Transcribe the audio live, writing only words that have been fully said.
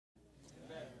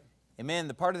Amen.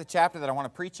 The part of the chapter that I want to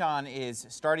preach on is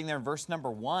starting there in verse number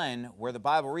 1, where the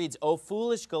Bible reads, O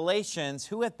foolish Galatians,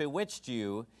 who hath bewitched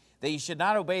you, that ye should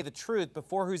not obey the truth,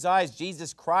 before whose eyes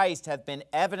Jesus Christ hath been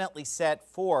evidently set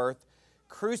forth,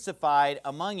 crucified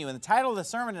among you. And the title of the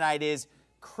sermon tonight is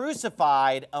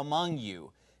Crucified Among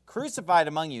You. Crucified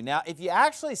among you. Now, if you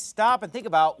actually stop and think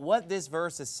about what this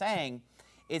verse is saying,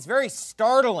 it's very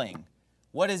startling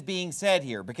what is being said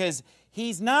here, because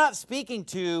he's not speaking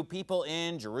to people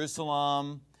in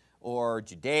Jerusalem or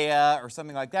Judea or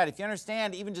something like that. If you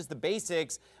understand even just the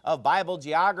basics of Bible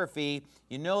geography,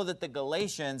 you know that the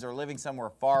Galatians are living somewhere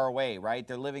far away, right?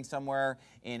 They're living somewhere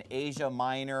in Asia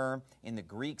Minor, in the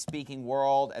Greek-speaking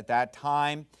world at that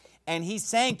time. And he's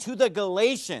saying to the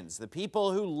Galatians, the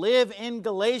people who live in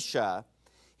Galatia,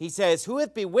 he says, who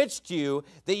hath bewitched you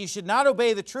that you should not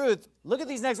obey the truth? Look at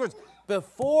these next words.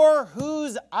 Before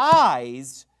whose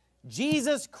eyes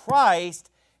Jesus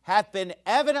Christ hath been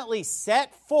evidently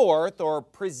set forth or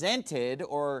presented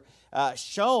or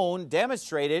shown,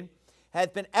 demonstrated,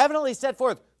 hath been evidently set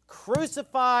forth,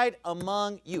 crucified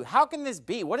among you. How can this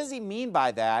be? What does he mean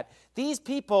by that? These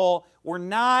people were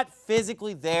not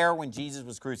physically there when Jesus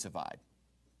was crucified.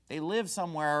 They lived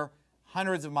somewhere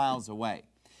hundreds of miles away.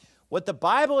 What the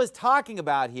Bible is talking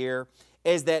about here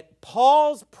is that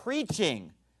Paul's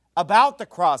preaching about the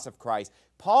cross of Christ,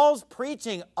 Paul's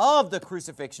preaching of the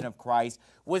crucifixion of Christ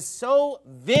was so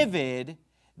vivid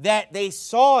that they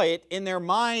saw it in their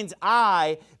mind's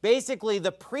eye. Basically,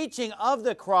 the preaching of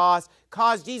the cross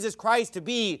caused Jesus Christ to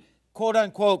be, quote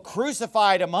unquote,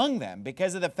 crucified among them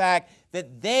because of the fact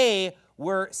that they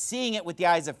were seeing it with the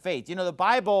eyes of faith. You know, the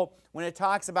Bible, when it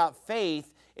talks about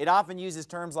faith, it often uses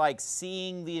terms like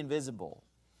seeing the invisible,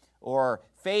 or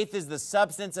faith is the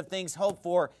substance of things hoped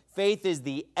for. Faith is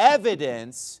the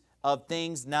evidence of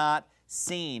things not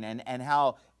seen. And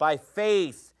how by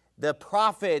faith, the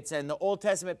prophets and the Old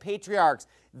Testament patriarchs,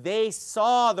 they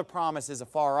saw the promises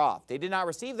afar off. They did not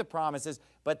receive the promises,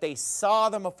 but they saw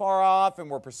them afar off and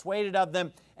were persuaded of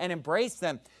them and embraced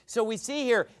them. So we see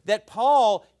here that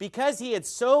Paul, because he had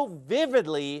so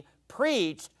vividly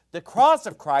preached the cross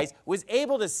of Christ, was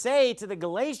able to say to the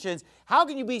Galatians, how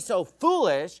can you be so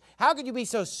foolish? How can you be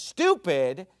so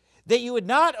stupid that you would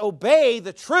not obey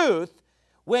the truth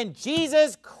when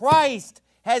Jesus Christ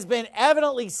has been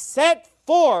evidently set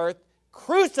forth,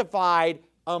 crucified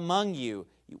among you,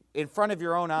 in front of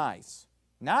your own eyes?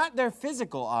 Not their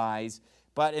physical eyes,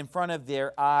 but in front of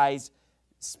their eyes,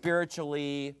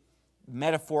 spiritually,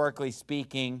 metaphorically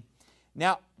speaking.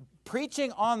 Now,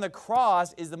 preaching on the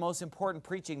cross is the most important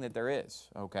preaching that there is,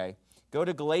 okay? Go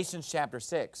to Galatians chapter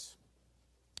 6.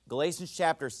 Galatians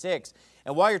chapter 6.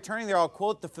 And while you're turning there, I'll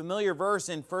quote the familiar verse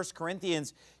in 1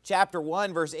 Corinthians chapter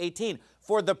 1, verse 18.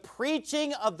 For the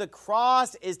preaching of the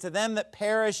cross is to them that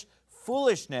perish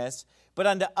foolishness, but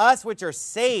unto us which are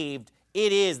saved,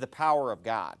 it is the power of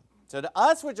God. So to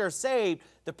us which are saved,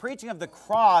 the preaching of the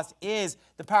cross is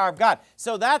the power of God.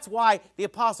 So that's why the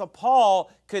Apostle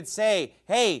Paul could say,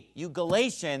 hey, you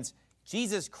Galatians,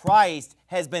 Jesus Christ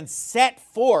has been set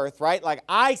forth, right? Like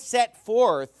I set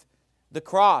forth the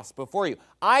cross before you.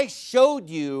 I showed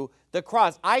you the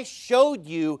cross. I showed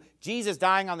you Jesus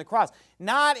dying on the cross.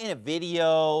 Not in a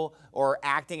video or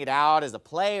acting it out as a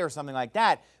play or something like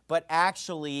that, but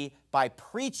actually by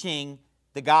preaching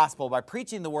the gospel, by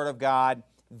preaching the Word of God.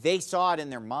 They saw it in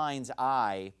their mind's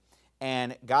eye,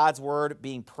 and God's Word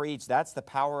being preached, that's the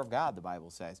power of God, the Bible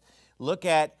says. Look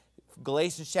at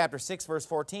Galatians chapter 6, verse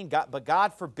 14. But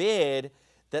God forbid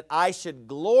that I should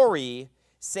glory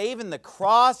save in the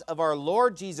cross of our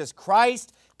Lord Jesus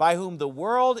Christ, by whom the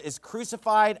world is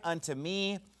crucified unto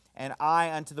me, and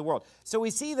I unto the world. So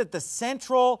we see that the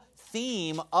central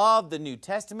theme of the New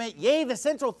Testament, yea, the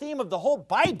central theme of the whole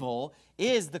Bible,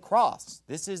 is the cross.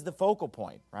 This is the focal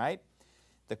point, right?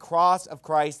 The cross of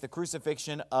Christ, the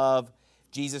crucifixion of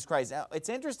Jesus Christ. Now, it's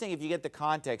interesting if you get the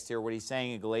context here, what he's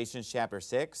saying in Galatians chapter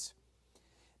 6.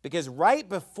 Because right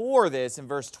before this, in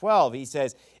verse 12, he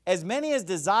says, as many as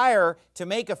desire to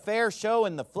make a fair show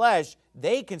in the flesh,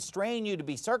 they constrain you to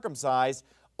be circumcised,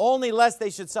 only lest they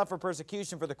should suffer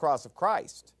persecution for the cross of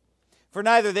Christ. For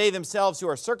neither they themselves who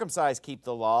are circumcised keep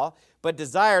the law, but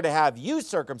desire to have you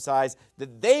circumcised,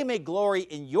 that they may glory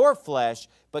in your flesh.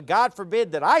 But God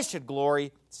forbid that I should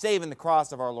glory, save in the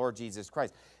cross of our Lord Jesus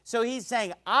Christ. So he's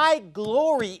saying, I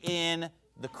glory in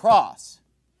the cross.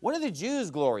 What do the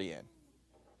Jews glory in?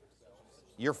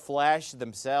 Your flesh,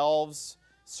 themselves,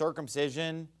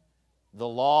 circumcision, the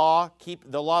law, keep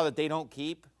the law that they don't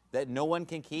keep, that no one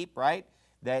can keep, right?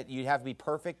 That you'd have to be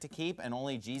perfect to keep, and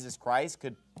only Jesus Christ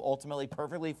could ultimately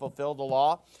perfectly fulfill the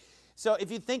law. So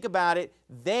if you think about it,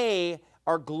 they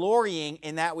are glorying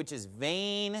in that which is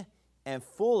vain and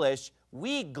foolish,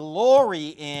 we glory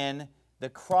in the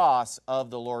cross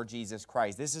of the Lord Jesus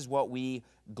Christ. This is what we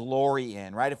glory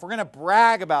in, right? If we're going to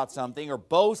brag about something or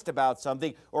boast about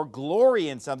something or glory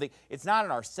in something, it's not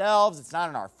in ourselves, it's not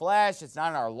in our flesh, it's not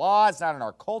in our law, it's not in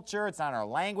our culture, it's not in our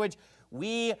language.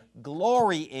 We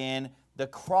glory in the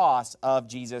cross of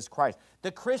Jesus Christ.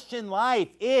 The Christian life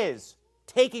is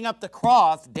taking up the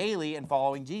cross daily and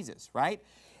following Jesus, right?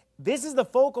 This is the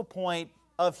focal point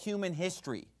of human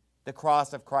history, the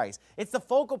cross of Christ. It's the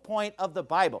focal point of the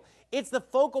Bible. It's the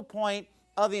focal point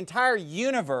of the entire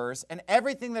universe, and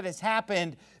everything that has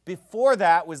happened before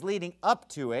that was leading up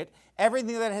to it.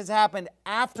 Everything that has happened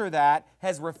after that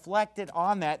has reflected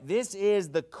on that. This is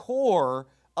the core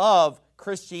of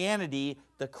Christianity,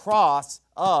 the cross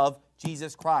of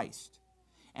Jesus Christ.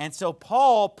 And so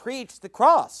Paul preached the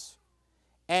cross,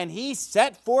 and he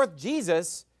set forth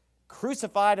Jesus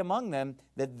crucified among them,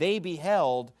 that they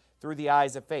beheld through the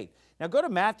eyes of faith. Now go to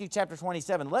Matthew chapter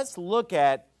 27. Let's look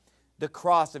at the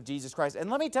cross of Jesus Christ. And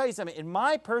let me tell you something. In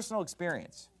my personal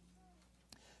experience,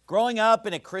 growing up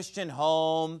in a Christian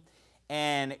home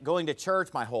and going to church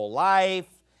my whole life,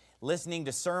 listening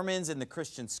to sermons in the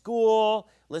Christian school,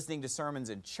 listening to sermons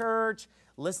in church,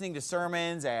 listening to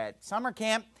sermons at summer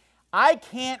camp, I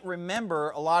can't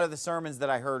remember a lot of the sermons that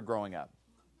I heard growing up.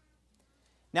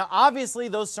 Now, obviously,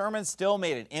 those sermons still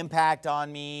made an impact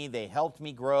on me. They helped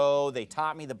me grow. They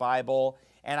taught me the Bible.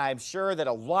 And I'm sure that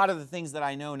a lot of the things that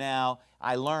I know now,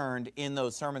 I learned in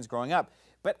those sermons growing up.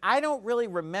 But I don't really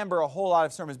remember a whole lot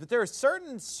of sermons. But there are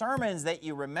certain sermons that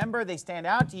you remember. They stand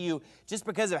out to you just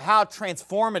because of how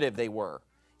transformative they were.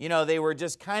 You know, they were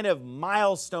just kind of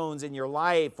milestones in your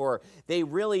life, or they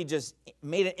really just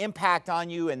made an impact on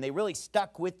you, and they really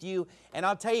stuck with you. And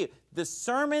I'll tell you, the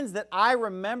sermons that I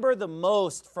remember the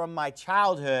most from my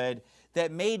childhood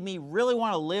that made me really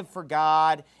want to live for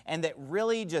God and that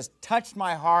really just touched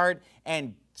my heart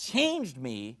and changed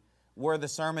me were the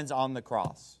sermons on the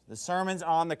cross, the sermons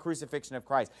on the crucifixion of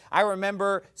Christ. I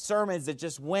remember sermons that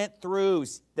just went through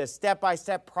the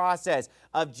step-by-step process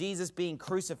of Jesus being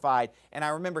crucified, and I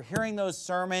remember hearing those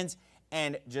sermons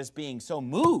and just being so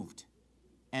moved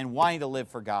and wanting to live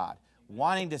for God,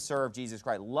 wanting to serve Jesus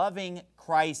Christ, loving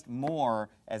Christ more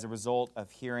as a result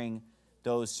of hearing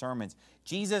those sermons.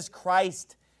 Jesus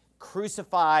Christ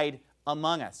crucified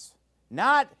among us,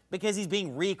 not because he's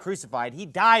being re-crucified. He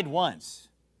died once.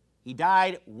 He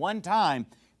died one time,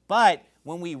 but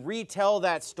when we retell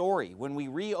that story, when we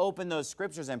reopen those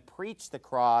scriptures and preach the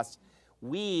cross,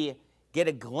 we get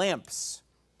a glimpse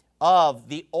of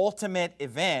the ultimate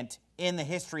event in the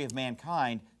history of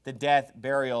mankind, the death,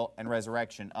 burial, and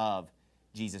resurrection of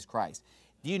Jesus Christ.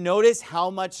 Do you notice how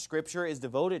much Scripture is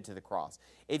devoted to the cross?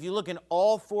 If you look in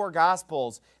all four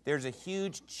Gospels, there's a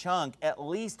huge chunk, at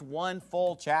least one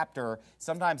full chapter,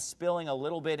 sometimes spilling a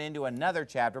little bit into another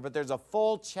chapter, but there's a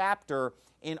full chapter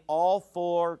in all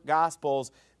four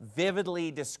Gospels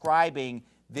vividly describing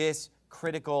this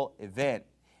critical event.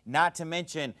 Not to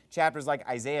mention chapters like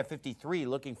Isaiah 53,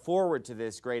 looking forward to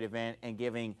this great event and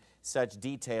giving such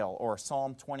detail, or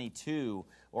Psalm 22,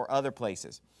 or other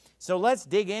places. So let's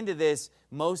dig into this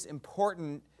most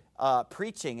important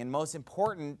preaching and most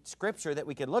important scripture that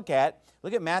we could look at.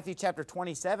 Look at Matthew chapter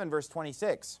 27, verse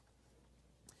 26.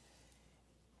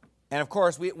 And of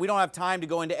course, we don't have time to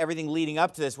go into everything leading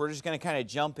up to this. We're just going to kind of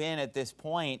jump in at this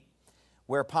point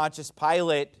where Pontius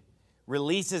Pilate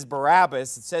releases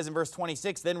Barabbas. It says in verse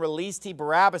 26, "Then released he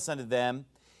Barabbas unto them,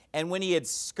 and when he had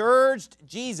scourged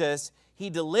Jesus, he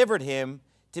delivered him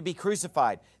to be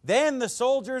crucified. Then the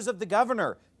soldiers of the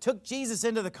governor took Jesus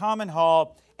into the common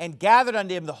hall and gathered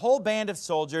unto him the whole band of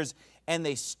soldiers, and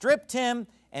they stripped him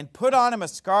and put on him a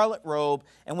scarlet robe.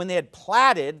 And when they had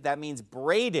plaited," that means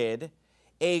braided,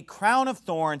 "a crown of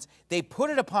thorns, they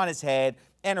put it upon his head,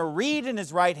 and a reed in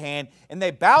his right hand, and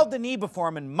they bowed the knee before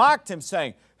him and mocked him,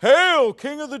 saying, Hail,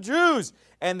 King of the Jews!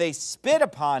 And they spit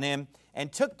upon him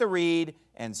and took the reed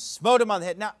and smote him on the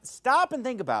head." Now, stop and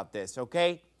think about this,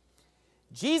 okay?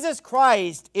 Jesus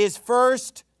Christ is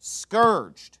first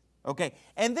scourged, okay?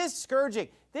 And this scourging,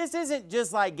 this isn't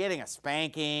just like getting a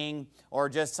spanking or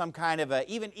just some kind of a,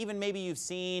 even maybe you've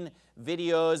seen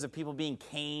videos of people being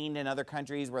caned in other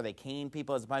countries where they cane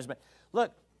people as a punishment.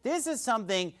 Look, this is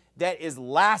something that is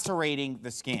lacerating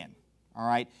the skin, all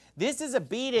right? This is a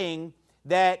beating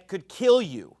that could kill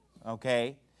you,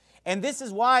 okay? And this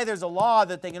is why there's a law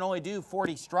that they can only do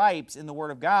 40 stripes in the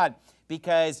Word of God,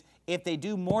 because if they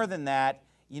do more than that,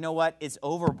 you know what? It's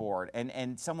overboard,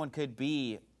 and someone could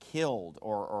be killed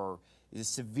or He's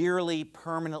severely,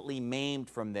 permanently maimed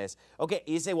from this. Okay,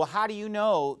 you say, well, how do you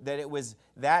know that it was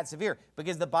that severe?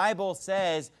 Because the Bible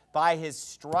says, by his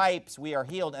stripes we are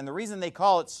healed. And the reason they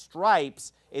call it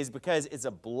stripes is because it's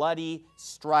a bloody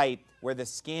stripe where the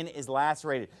skin is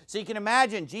lacerated. So you can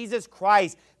imagine Jesus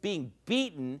Christ being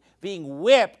beaten, being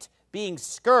whipped, being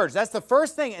scourged. That's the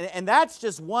first thing. And that's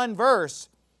just one verse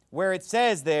where it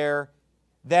says there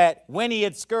that when he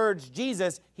had scourged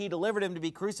Jesus, he delivered him to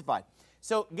be crucified.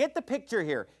 So get the picture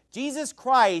here. Jesus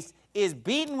Christ is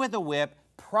beaten with a whip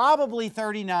probably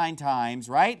 39 times,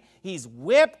 right? He's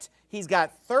whipped. He's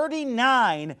got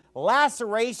 39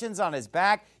 lacerations on his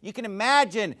back. You can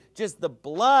imagine just the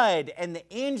blood and the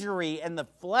injury and the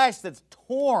flesh that's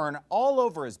torn all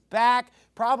over his back,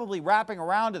 probably wrapping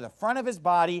around to the front of his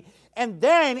body. And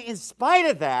then, in spite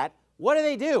of that, what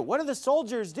do? What do the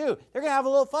soldiers do? They're going to have a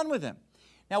little fun with him.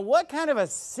 Now, what kind of a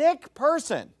sick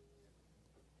person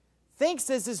thinks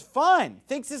this is fun,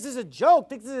 thinks this is a joke,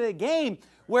 thinks this is a game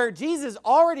where Jesus has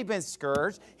already been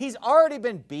scourged, he's already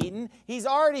been beaten, he's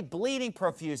already bleeding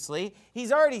profusely,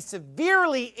 he's already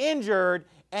severely injured,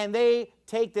 and they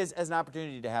take this as an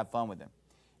opportunity to have fun with him.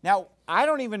 Now, I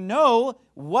don't even know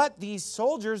what these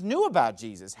soldiers knew about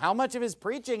Jesus. How much of his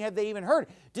preaching have they even heard?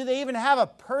 Do they even have a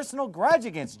personal grudge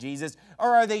against Jesus,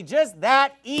 or are they just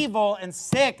that evil and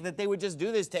sick that they would just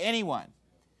do this to anyone?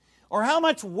 Or how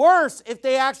much worse if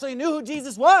they actually knew who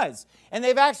Jesus was and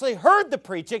they've actually heard the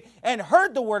preaching and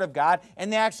heard the Word of God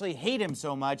and they actually hate him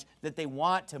so much that they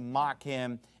want to mock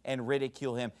him and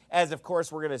ridicule him. As, of course,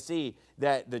 we're going to see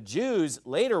that the Jews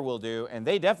later will do, and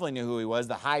they definitely knew who he was,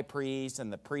 the high priest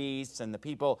and the priests and the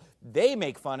people. They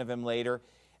make fun of him later.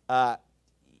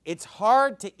 It's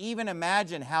hard to even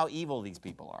imagine how evil these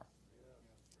people are.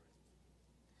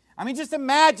 I mean, just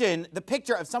imagine the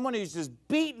picture of someone who's just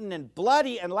beaten and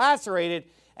bloody and lacerated,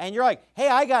 and you're like, hey,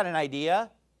 I got an idea.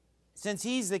 Since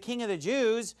he's the king of the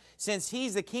Jews, since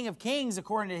he's the king of kings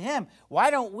according to him,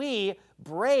 why don't we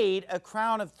braid a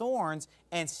crown of thorns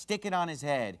and stick it on his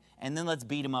head, and then let's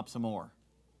beat him up some more?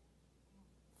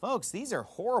 Folks, these are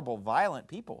horrible, violent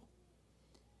people.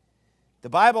 The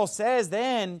Bible says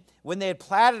then, when they had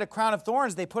platted a crown of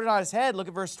thorns, they put it on his head. Look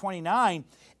at verse 29.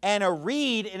 And a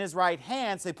reed in his right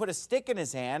hand. So they put a stick in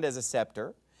his hand as a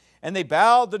scepter. And they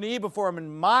bowed the knee before him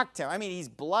and mocked him. I mean, he's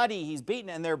bloody, he's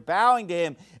beaten, and they're bowing to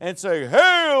him and saying,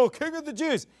 "Hail, King of the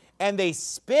Jews!" And they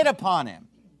spit upon him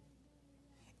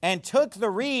and took the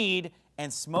reed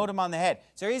and smote him on the head.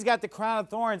 So he's got the crown of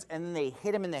thorns, and then they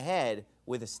hit him in the head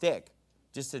with a stick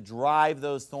just to drive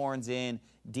those thorns in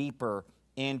deeper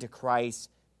into Christ's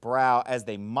brow as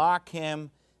they mock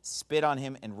him, spit on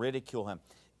him, and ridicule him.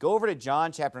 Go over to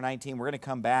John chapter 19. We're going to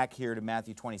come back here to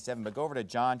Matthew 27, but go over to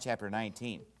John chapter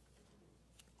 19.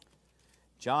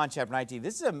 John chapter 19.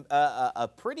 This is a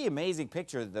pretty amazing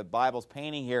picture that the Bible's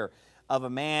painting here of a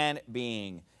man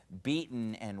being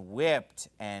beaten and whipped.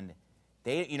 And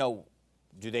they,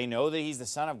 do they know that he's the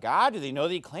Son of God? Do they know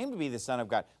that he claimed to be the Son of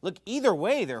God? Look, either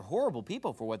way, they're horrible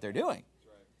people for what they're doing.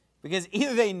 Because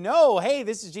either they know, hey,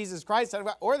 this is Jesus Christ, Son of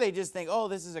God, or they just think, oh,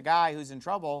 this is a guy who's in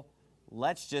trouble.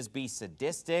 Let's just be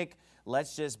sadistic.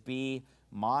 Let's just be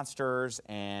monsters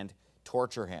and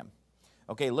torture him.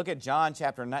 Okay, look at John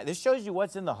chapter 9. This shows you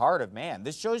what's in the heart of man.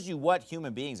 This shows you what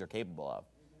human beings are capable of.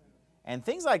 And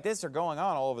things like this are going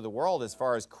on all over the world as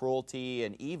far as cruelty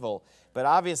and evil. But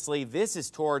obviously, this is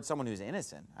towards someone who's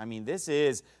innocent. I mean, this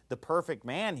is the perfect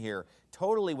man here,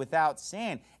 totally without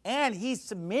sin. And he's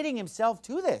submitting himself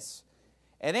to this.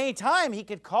 At any time, he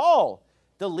could call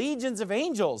the legions of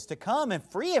angels to come and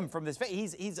free him from this.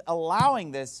 He's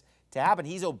allowing this to happen.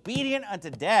 He's obedient unto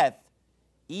death,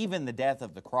 even the death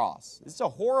of the cross. This is a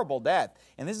horrible death.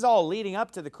 And this is all leading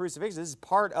up to the crucifixion. This is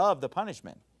part of the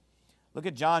punishment. Look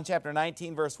at John chapter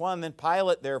 19, verse 1. Then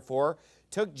Pilate, therefore,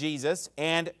 took Jesus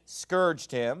and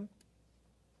scourged him.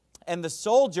 And the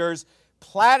soldiers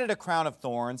platted a crown of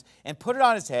thorns and put it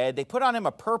on his head. They put on him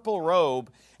a purple robe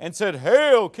and said,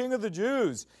 "Hail, King of the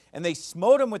Jews!" And they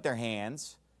smote him with their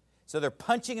hands. So they're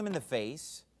punching him in the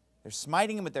face. They're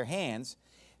smiting him with their hands.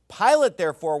 Pilate,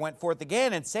 therefore, went forth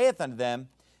again and saith unto them,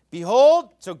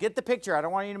 "Behold," so get the picture. I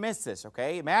don't want you to miss this,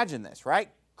 okay? Imagine this, right?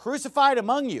 Crucified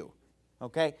among you,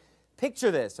 okay?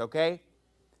 Picture this, okay?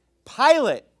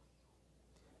 Pilate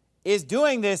is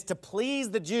doing this to please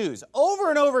the Jews. Over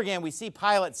and over again, we see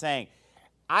Pilate saying,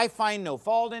 "I find no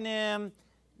fault in him.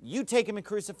 You take him and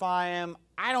crucify him.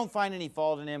 I don't find any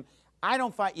fault in him. I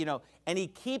don't find," and he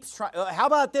keeps trying. How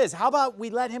about this? How about we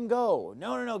let him go?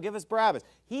 No, give us Barabbas.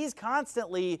 He's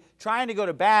constantly trying to go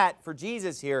to bat for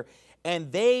Jesus here,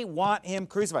 and they want him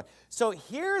crucified. So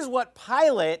here's what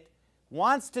Pilate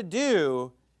wants to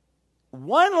do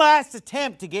one last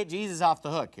attempt to get Jesus off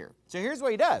the hook here. So here's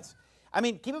what he does. I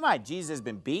mean, keep in mind, Jesus has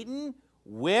been beaten,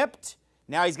 whipped.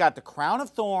 Now he's got the crown of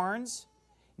thorns.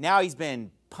 Now he's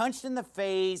been punched in the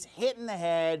face, hit in the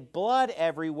head, blood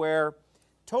everywhere,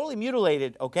 totally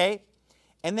mutilated, okay?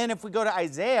 And then if we go to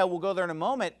Isaiah, we'll go there in a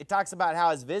moment, it talks about how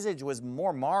his visage was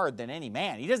more marred than any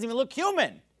man. He doesn't even look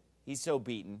human. He's so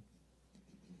beaten.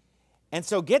 And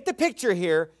so get the picture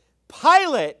here.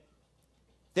 Pilate,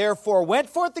 therefore, went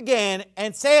forth again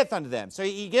and saith unto them. So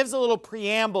he gives a little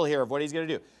preamble here of what he's going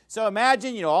to do. So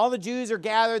imagine, all the Jews are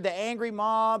gathered, the angry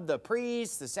mob, the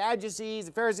priests, the Sadducees,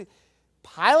 the Pharisees.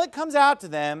 Pilate comes out to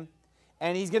them,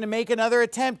 and he's going to make another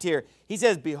attempt here. He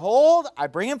says, behold, I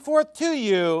bring him forth to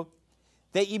you,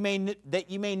 that you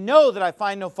may know that I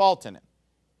find no fault in him.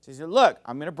 So he said, look,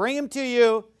 I'm going to bring him to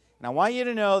you, and I want you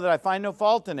to know that I find no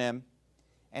fault in him.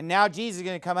 And now Jesus is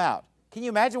going to come out. Can you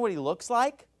imagine what he looks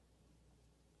like?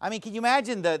 I mean, can you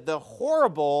imagine the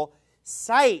horrible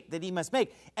sight that he must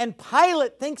make? And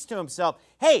Pilate thinks to himself,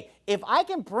 hey, if I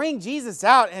can bring Jesus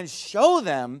out and show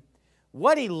them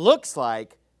what he looks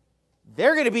like,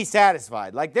 they're going to be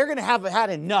satisfied. Like, they're going to have had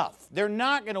enough. They're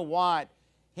not going to want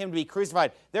him to be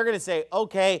crucified. They're going to say,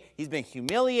 okay, he's been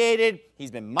humiliated,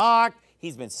 he's been mocked,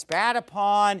 he's been spat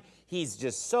upon, he's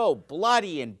just so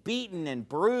bloody and beaten and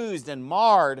bruised and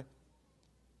marred.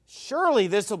 Surely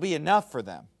this will be enough for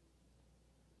them.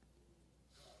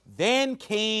 Then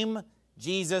came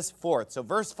Jesus forth. So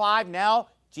verse 5, now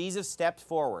Jesus stepped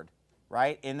forward,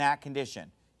 right, in that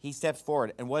condition. He steps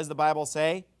forward. And what does the Bible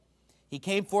say? He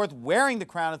came forth wearing the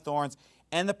crown of thorns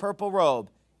and the purple robe.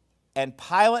 And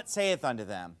Pilate saith unto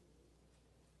them,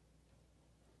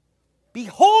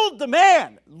 behold the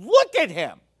man, look at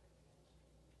him.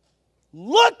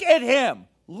 Look at him.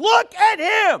 Look at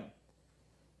him.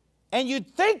 And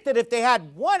you'd think that if they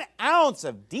had 1 ounce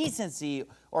of decency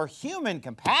or human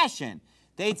compassion,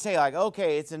 they'd say like,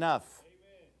 okay, it's enough.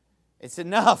 Amen. It's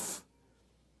enough.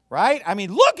 Right? I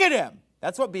mean, look at him.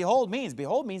 That's what behold means.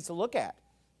 Behold means to look at.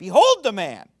 Behold the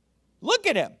man. Look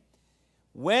at him.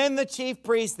 When the chief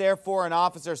priests, therefore, and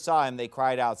officers saw him, they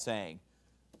cried out, saying,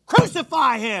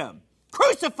 crucify him!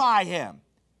 Crucify him!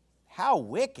 How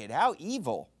wicked, how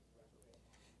evil.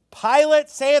 Pilate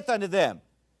saith unto them,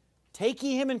 take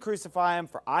ye him and crucify him,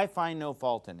 for I find no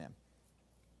fault in him.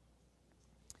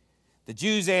 The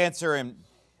Jews answer him,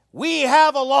 we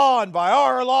have a law, and by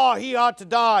our law he ought to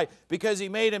die, because he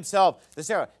made himself the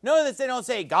sacrifice. Notice they don't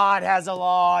say God has a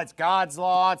law, it's God's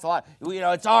law, it's a law.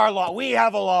 It's our law. We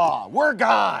have a law. We're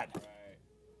God.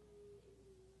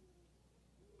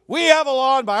 We have a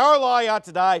law, and by our law he ought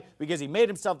to die, because he made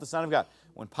himself the Son of God.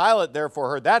 When Pilate therefore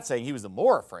heard that saying, he was the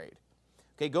more afraid.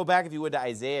 Okay, go back, if you would, to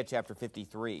Isaiah chapter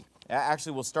 53.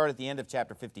 Actually, we'll start at the end of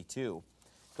chapter 52.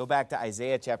 Go back to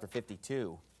Isaiah chapter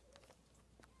 52.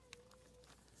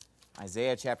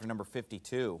 Isaiah chapter number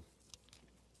 52.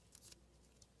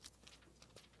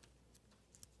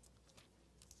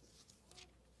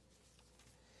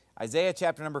 Isaiah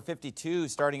chapter number 52,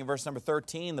 starting in verse number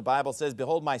 13, the Bible says,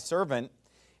 behold my servant,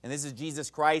 and this is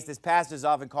Jesus Christ. This passage is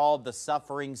often called the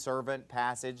suffering servant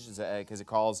passage, because it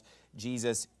calls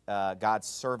Jesus God's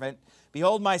servant.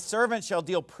 Behold, my servant shall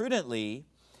deal prudently.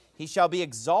 He shall be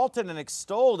exalted and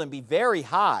extolled and be very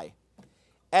high.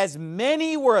 As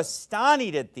many were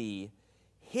astonished at thee,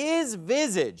 his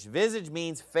visage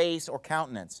means face or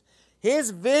countenance,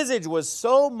 his visage was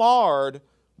so marred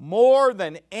more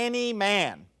than any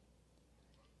man,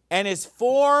 and his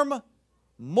form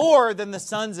more than the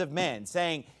sons of men,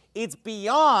 saying, it's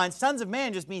beyond, sons of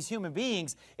men just means human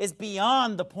beings, it's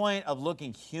beyond the point of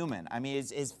looking human. I mean,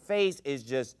 his face is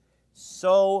just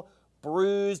so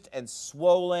bruised and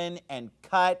swollen and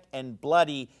cut and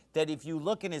bloody that if you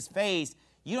look in his face,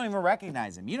 you don't even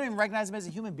recognize him. You don't even recognize him as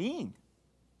a human being,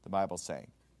 the Bible's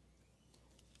saying.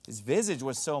 His visage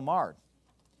was so marred.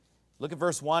 Look at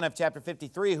verse 1 of chapter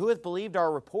 53. Who hath believed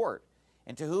our report?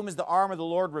 And to whom is the arm of the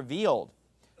Lord revealed?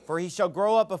 For he shall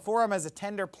grow up before him as a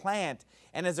tender plant,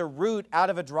 and as a root out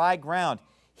of a dry ground.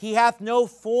 He hath no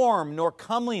form nor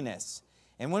comeliness.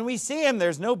 And when we see him,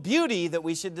 there's no beauty that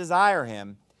we should desire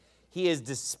him. He is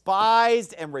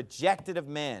despised and rejected of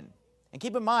men. And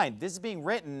keep in mind, this is being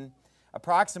written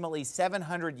approximately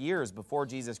 700 years before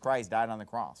Jesus Christ died on the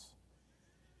cross.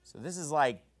 So this is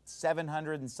like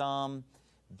 700 and some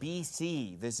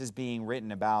BC. This is being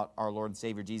written about our Lord and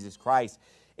Savior Jesus Christ.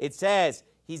 It says,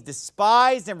 he's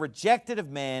despised and rejected of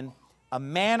men, a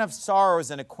man of sorrows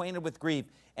and acquainted with grief,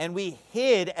 and we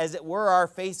hid, as it were, our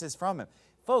faces from him.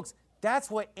 Folks,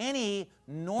 that's what any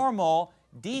normal,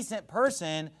 decent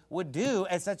person would do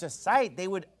at such a sight. They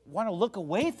would want to look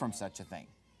away from such a thing.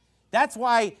 That's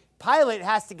why Pilate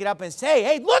has to get up and say,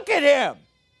 hey, look at him.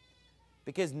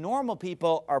 Because normal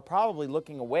people are probably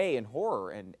looking away in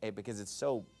horror and because it's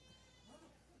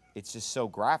just so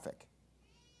graphic.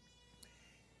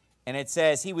 And it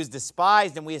says, he was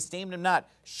despised and we esteemed him not.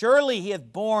 Surely he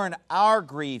hath borne our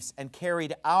griefs and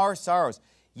carried our sorrows.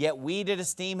 Yet we did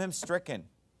esteem him stricken,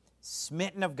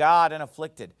 smitten of God and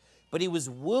afflicted. But he was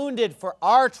wounded for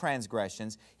our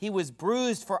transgressions. He was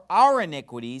bruised for our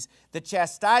iniquities. The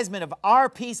chastisement of our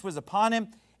peace was upon him.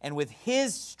 And with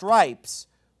his stripes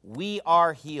we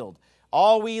are healed.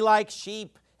 All we like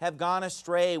sheep have gone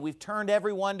astray. We've turned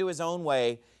every one to his own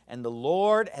way. And the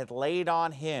Lord hath laid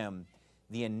on him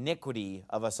the iniquity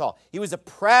of us all. He was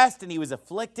oppressed and he was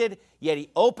afflicted, yet he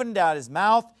opened out his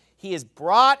mouth. He is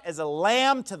brought as a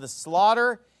lamb to the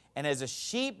slaughter, and as a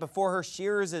sheep before her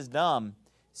shearers is dumb,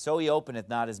 so he openeth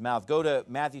not his mouth. Go to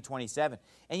Matthew 27.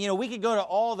 And we could go to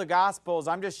all the Gospels.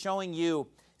 I'm just showing you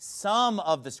some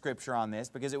of the Scripture on this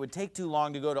because it would take too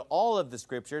long to go to all of the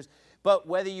Scriptures. But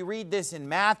whether you read this in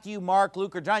Matthew, Mark,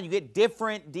 Luke, or John, you get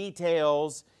different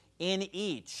details in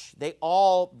each. They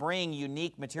all bring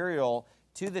unique material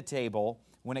to the table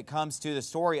when it comes to the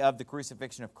story of the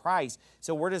crucifixion of Christ.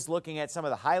 So we're just looking at some of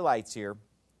the highlights here,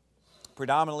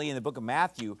 predominantly in the book of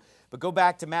Matthew. But go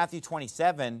back to Matthew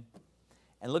 27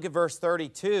 and look at verse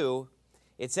 32.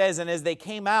 It says, and as they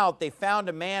came out, they found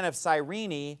a man of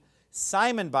Cyrene,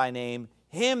 Simon by name.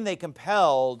 Him they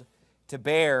compelled to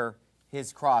bear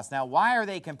his cross. Now, why are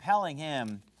they compelling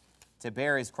him to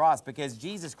bear his cross? Because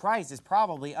Jesus Christ is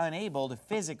probably unable to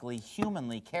physically,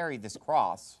 humanly carry this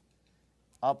cross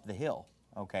up the hill,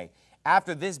 okay?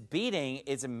 After this beating,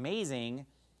 it's amazing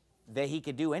that he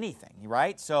could do anything,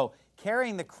 right? So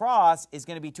carrying the cross is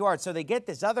going to be too hard. So they get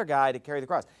this other guy to carry the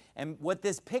cross. And what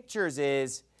this pictures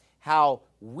is how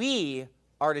we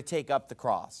are to take up the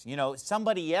cross.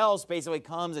 Somebody else basically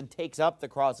comes and takes up the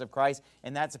cross of Christ,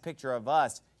 and that's a picture of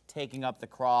us taking up the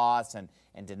cross and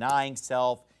denying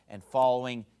self and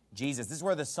following Jesus. This is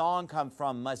where the song comes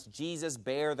from, must Jesus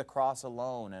bear the cross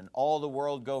alone and all the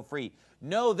world go free?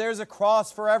 No, there's a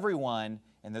cross for everyone,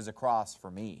 and there's a cross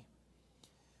for me.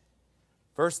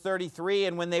 Verse 33,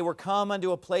 and when they were come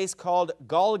unto a place called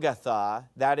Golgotha,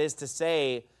 that is to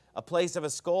say, a place of a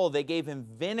skull, they gave him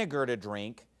vinegar to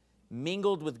drink,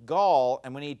 mingled with gall,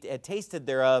 and when he had tasted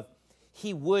thereof,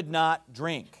 he would not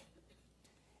drink.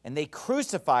 And they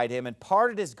crucified him and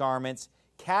parted his garments,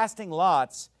 casting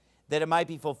lots, that it might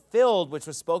be fulfilled, which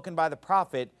was spoken by the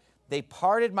prophet. They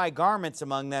parted my garments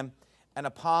among them, and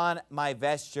upon my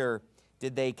vesture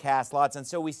did they cast lots. And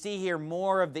so we see here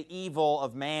more of the evil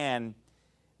of man,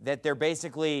 that they're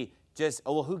basically just,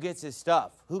 oh, well, who gets his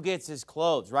stuff? Who gets his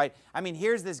clothes, right? I mean,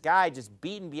 here's this guy just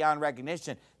beaten beyond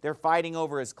recognition. They're fighting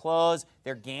over his clothes.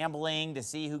 They're gambling to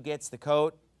see who gets the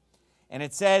coat. And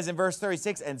it says in verse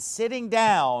 36, and sitting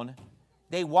down,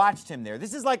 they watched him there.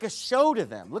 This is like a show to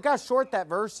them. Look how short that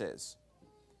verse is.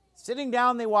 Sitting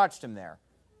down, they watched him there.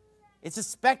 It's a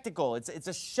spectacle. It's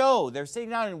a show. They're sitting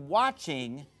down and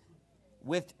watching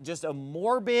with just a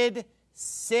morbid,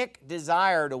 sick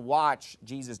desire to watch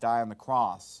Jesus die on the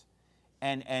cross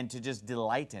and to just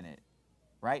delight in it,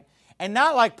 right? And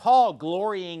not like Paul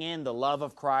glorying in the love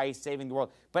of Christ, saving the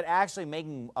world, but actually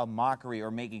making a mockery or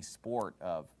making sport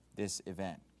of this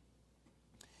event.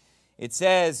 It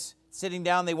says, sitting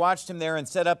down, they watched him there and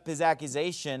set up his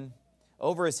accusation,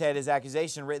 over his head his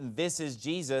accusation written, this is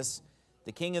Jesus,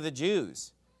 the King of the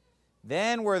Jews.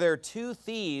 Then were there two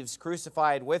thieves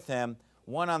crucified with him,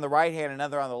 one on the right hand,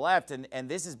 another on the left. And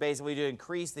this is basically to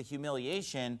increase the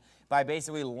humiliation by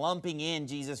basically lumping in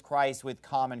Jesus Christ with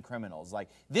common criminals. Like,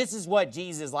 this is what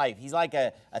Jesus is like. He's like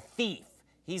a thief.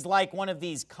 He's like one of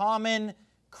these common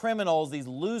criminals, these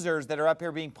losers that are up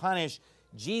here being punished.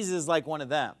 Jesus is like one of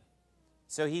them.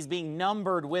 So he's being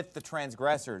numbered with the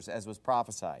transgressors, as was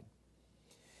prophesied.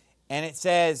 And it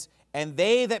says, and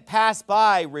they that passed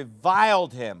by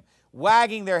reviled him,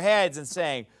 wagging their heads and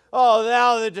saying, oh,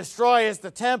 thou that destroyest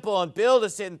the temple and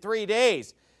buildest it in 3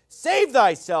 days, save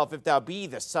thyself if thou be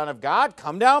the Son of God,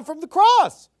 come down from the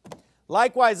cross.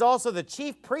 Likewise also the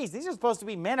chief priests, these are supposed to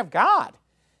be men of God.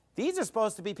 These are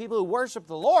supposed to be people who worship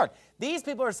the Lord. These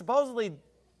people are supposedly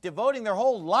devoting their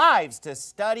whole lives to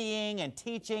studying and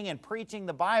teaching and preaching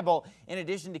the Bible in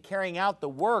addition to carrying out the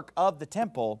work of the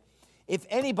temple. If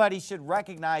anybody should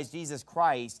recognize Jesus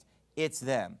Christ, it's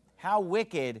them. How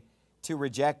wicked to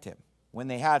reject him when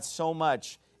they had so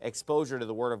much exposure to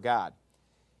the Word of God.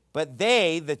 But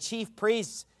they, the chief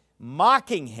priests,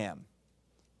 mocking him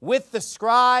with the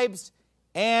scribes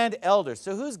and elders.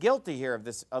 So who's guilty here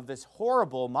of this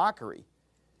horrible mockery?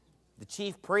 The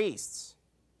chief priests,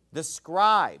 the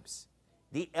scribes,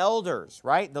 the elders,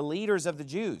 right? The leaders of the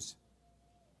Jews.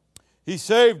 He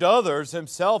saved others,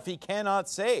 himself he cannot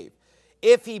save.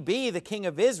 If he be the King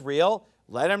of Israel,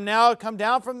 let him now come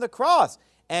down from the cross,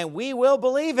 and we will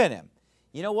believe in him.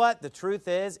 You know what? The truth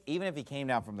is, even if he came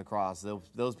down from the cross,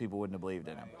 those people wouldn't have believed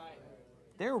in him.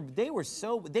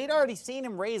 They'd already seen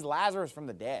him raise Lazarus from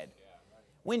the dead.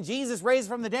 When Jesus raised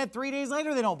from the dead, 3 days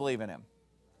later, they don't believe in him.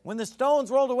 When the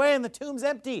stones rolled away and the tomb's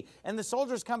empty, and the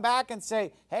soldiers come back and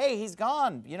say, hey, he's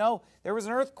gone. You know, there was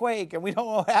an earthquake, and we don't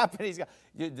know what happened. He's gone.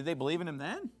 Did they believe in him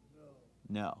then?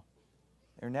 No.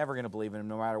 They're never going to believe in him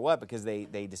no matter what, because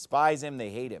they despise him, they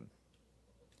hate him.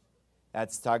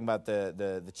 That's talking about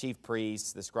the chief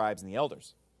priests, the scribes, and the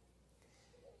elders.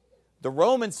 The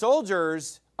Roman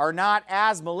soldiers are not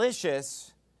as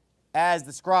malicious as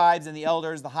the scribes and the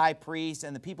elders, the high priests,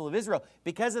 and the people of Israel,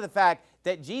 because of the fact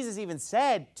that Jesus even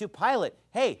said to Pilate,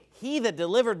 hey, he that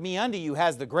delivered me unto you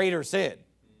has the greater sin.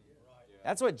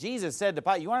 That's what Jesus said to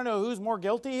Pilate. You want to know who's more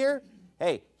guilty here?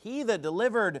 Hey, he that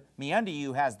delivered me unto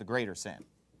you has the greater sin.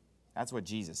 That's what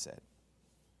Jesus said.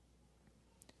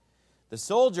 The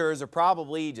soldiers are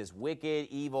probably just wicked,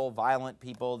 evil, violent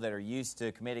people that are used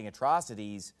to committing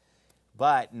atrocities,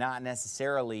 but not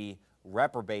necessarily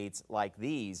reprobates like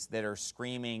these that are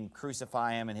screaming,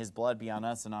 crucify him and his blood be on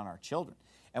us and on our children.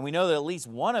 And we know that at least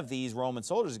one of these Roman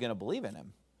soldiers is going to believe in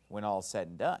him when all is said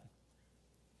and done.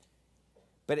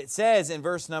 But it says in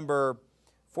verse number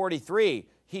 43,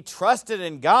 he trusted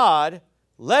in God,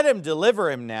 let him deliver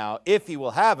him now, if he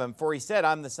will have him, for he said,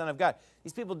 I'm the Son of God.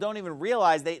 These people don't even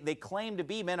realize, they claim to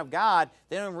be men of God,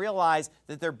 they don't even realize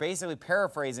that they're basically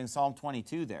paraphrasing Psalm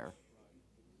 22 there.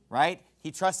 Right?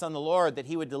 He trusts on the Lord that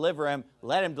he would deliver him,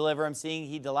 let him deliver him, seeing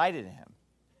he delighted in him.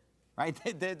 Right?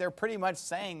 They're pretty much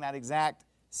saying that exact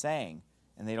saying,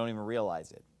 and they don't even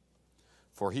realize it.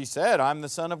 For he said, I'm the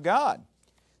Son of God.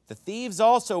 The thieves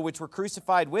also, which were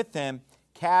crucified with him,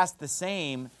 cast the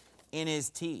same in his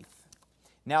teeth.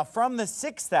 Now from the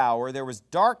 6th hour there was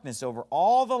darkness over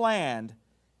all the land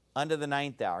unto the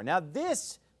 9th hour. Now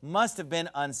this must have been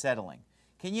unsettling.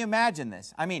 Can you imagine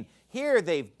this? I mean, here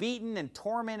they've beaten and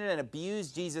tormented and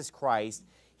abused Jesus Christ.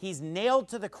 He's nailed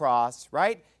to the cross,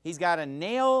 right? He's got a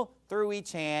nail through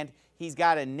each hand. He's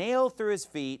got a nail through his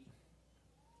feet.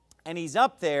 And he's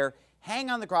up there,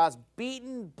 hanging on the cross,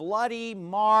 beaten, bloody,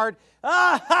 marred.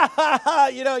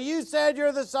 You know, you said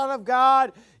you're the Son of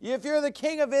God. If you're the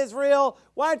King of Israel,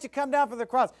 why don't you come down from the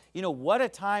cross? You know, what a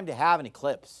time to have an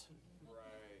eclipse.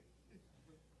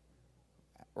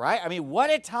 Right? I mean, what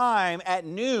a time at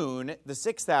noon, the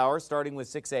 6th hour, starting with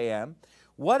 6 a.m.,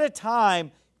 what a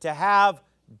time to have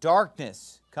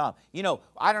darkness come. You know,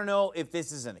 I don't know if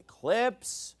this is an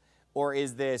eclipse or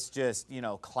is this just, you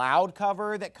know, cloud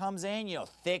cover that comes in, you know,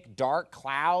 thick, dark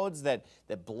clouds that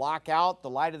block out the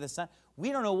light of the sun.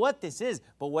 We don't know what this is,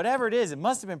 but whatever it is, it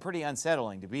must have been pretty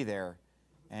unsettling to be there.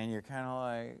 And you're kind of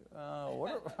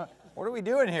like, what are we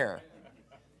doing here?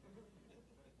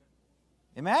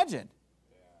 Imagine.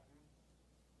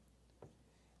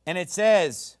 And it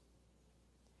says,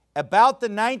 about the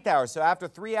 9th hour, so after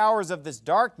 3 hours of this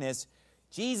darkness,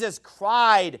 Jesus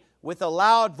cried with a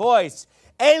loud voice,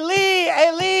 Eli,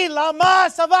 Eli,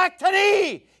 lama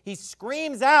sabachthani. He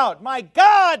screams out, my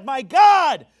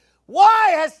God, why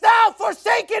hast thou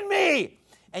forsaken me?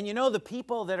 And you know, the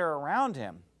people that are around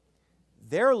him,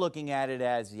 they're looking at it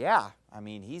as, yeah, I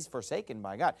mean, he's forsaken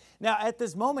by God. Now, at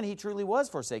this moment, he truly was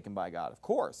forsaken by God, of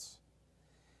course.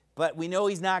 But we know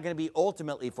he's not going to be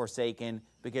ultimately forsaken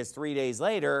because 3 days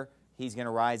later, he's going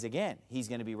to rise again. He's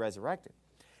going to be resurrected.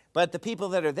 But the people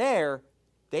that are there,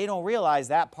 they don't realize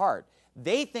that part.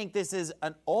 They think this is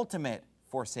an ultimate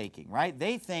forsaking, right?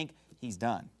 They think he's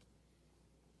done.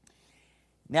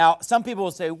 Now, some people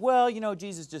will say, well, you know,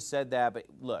 Jesus just said that. But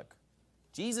look,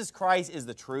 Jesus Christ is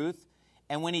the truth.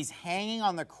 And when he's hanging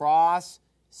on the cross,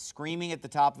 screaming at the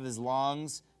top of his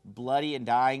lungs, bloody and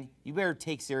dying, you better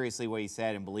take seriously what he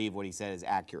said and believe what he said is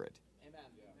accurate. Amen.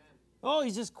 Oh,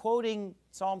 he's just quoting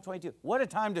Psalm 22. What a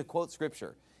time to quote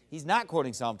Scripture. He's not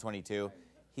quoting Psalm 22.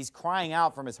 He's crying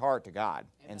out from his heart to God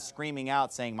and screaming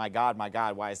out saying, my God,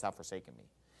 why hast thou forsaken me?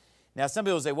 Now, some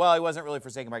people say, well, he wasn't really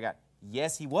forsaken by God.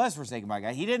 Yes, he was forsaken by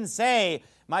God. He didn't say,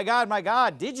 my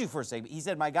God, did you forsake me? He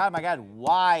said, my God,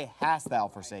 why hast thou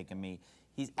forsaken me?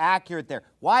 He's accurate there.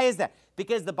 Why is that?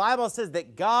 Because the Bible says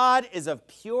that God is of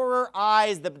purer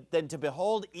eyes than to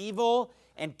behold evil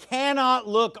and cannot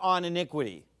look on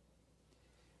iniquity.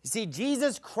 You see,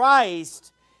 Jesus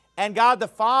Christ and God the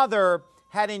Father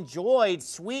had enjoyed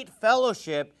sweet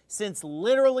fellowship since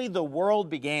literally the world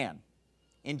began.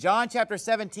 In John chapter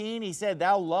 17, he said,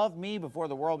 thou loved me before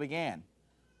the world began.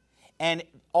 And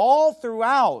all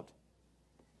throughout,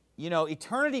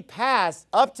 eternity past,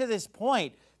 up to this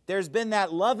point, there's been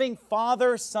that loving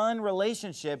father-son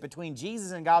relationship between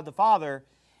Jesus and God the Father,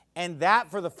 and that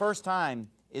for the first time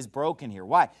is broken here.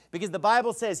 Why? Because the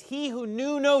Bible says, he who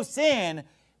knew no sin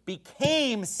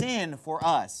became sin for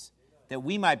us, that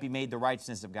we might be made the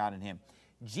righteousness of God in him.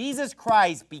 Jesus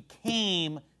Christ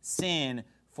became sin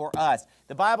for us.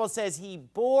 The Bible says he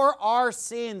bore our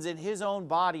sins in his own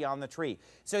body on the tree.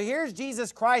 So here's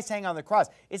Jesus Christ hanging on the cross.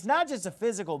 It's not just a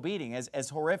physical beating, as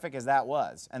horrific as that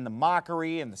was, and the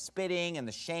mockery and the spitting and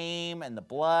the shame and the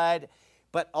blood,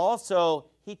 but also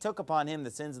he took upon him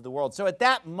the sins of the world. So at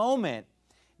that moment,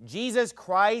 Jesus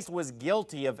Christ was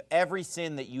guilty of every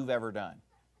sin that you've ever done.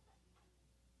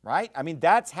 Right? I mean,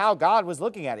 that's how God was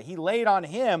looking at it. He laid on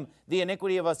him the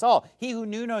iniquity of us all. He who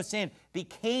knew no sin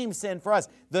became sin for us.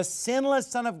 The sinless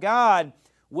Son of God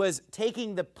was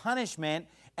taking the punishment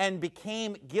and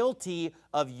became guilty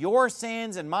of your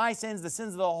sins and my sins. The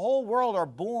sins of the whole world are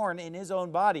borne in his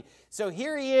own body. So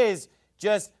here he is,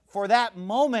 just for that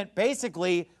moment,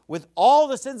 basically, with all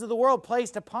the sins of the world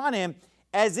placed upon him,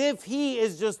 as if he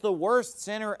is just the worst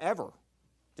sinner ever.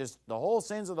 Just the whole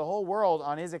sins of the whole world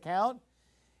on his account.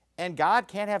 And God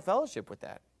can't have fellowship with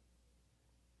that.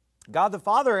 God the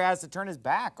Father has to turn his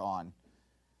back on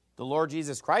the Lord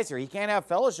Jesus Christ here. He can't have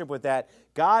fellowship with that.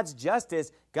 God's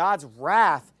justice, God's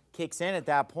wrath kicks in at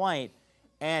that point,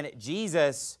 and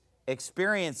Jesus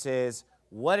experiences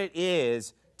what it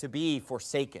is to be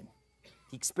forsaken.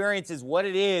 He experiences what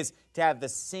it is to have the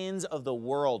sins of the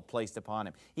world placed upon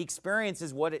him. He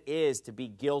experiences what it is to be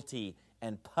guilty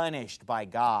and punished by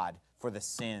God for the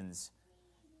sins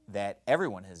that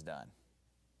everyone has done.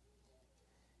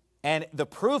 And the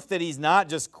proof that he's not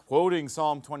just quoting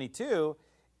Psalm 22,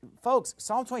 folks,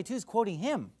 Psalm 22 is quoting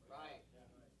him.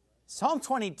 Psalm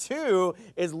 22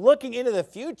 is looking into the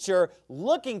future,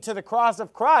 looking to the cross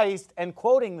of Christ and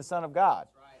quoting the Son of God.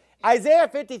 Isaiah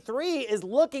 53 is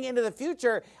looking into the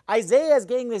future. Isaiah is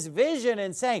getting this vision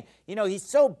and saying, he's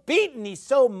so beaten, he's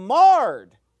so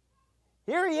marred.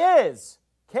 Here he is,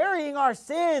 carrying our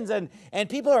sins, and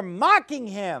people are mocking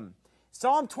him.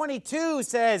 Psalm 22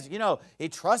 says, he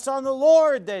trusts on the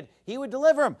Lord that he would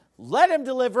deliver him. Let him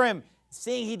deliver him,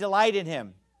 seeing he delight in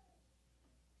him.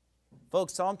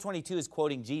 Folks, Psalm 22 is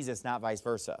quoting Jesus, not vice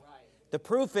versa. Right. The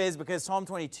proof is because Psalm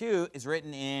 22 is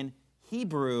written in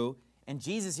Hebrew, and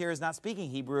Jesus here is not speaking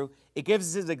Hebrew. It gives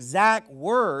us his exact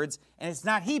words, and it's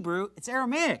not Hebrew, it's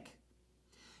Aramaic.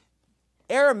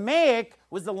 Aramaic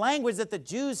was the language that the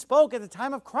Jews spoke at the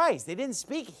time of Christ. They didn't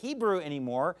speak Hebrew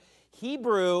anymore.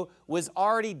 Hebrew was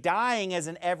already dying as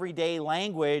an everyday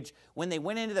language when they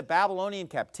went into the Babylonian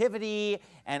captivity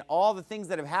and all the things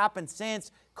that have happened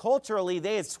since. Culturally,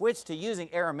 they had switched to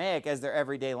using Aramaic as their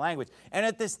everyday language. And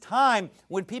at this time,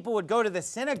 when people would go to the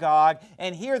synagogue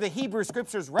and hear the Hebrew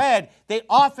scriptures read, they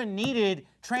often needed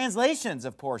translations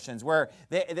of portions where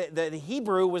the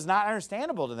Hebrew was not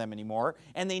understandable to them anymore,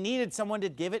 and they needed someone to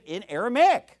give it in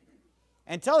Aramaic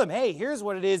and tell them, hey, here's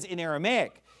what it is in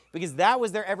Aramaic, because that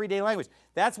was their everyday language.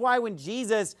 That's why when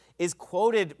Jesus is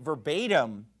quoted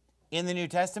verbatim in the New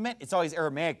Testament, it's always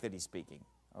Aramaic that he's speaking,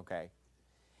 okay?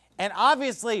 And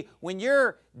obviously, when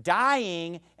you're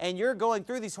dying and you're going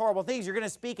through these horrible things, you're going to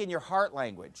speak in your heart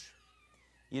language.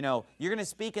 You're going to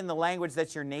speak in the language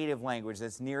that's your native language,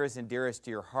 that's nearest and dearest to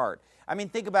your heart. I mean,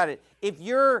 think about it. If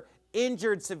you're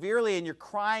injured severely and you're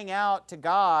crying out to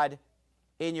God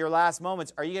in your last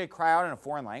moments, are you going to cry out in a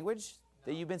foreign language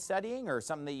that you've been studying or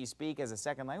something that you speak as a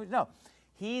second language? No.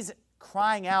 He's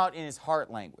crying out in his heart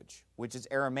language, which is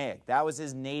Aramaic. That was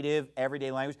his native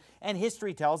everyday language. And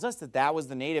history tells us that that was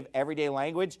the native everyday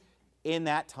language in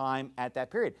that time at that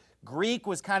period. Greek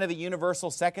was kind of a universal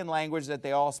second language that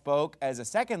they all spoke as a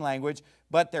second language,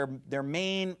 but their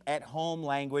main at-home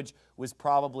language was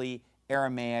probably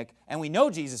Aramaic. And we know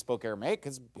Jesus spoke Aramaic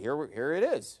because here it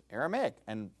is, Aramaic,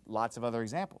 and lots of other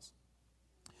examples.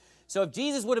 So if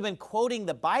Jesus would have been quoting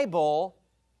the Bible,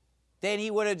 then he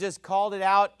would have just called it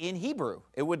out in Hebrew.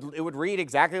 It would read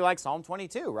exactly like Psalm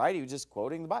 22, right? He was just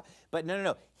quoting the Bible. But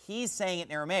no. He's saying it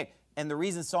in Aramaic. And the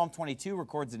reason Psalm 22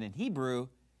 records it in Hebrew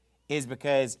is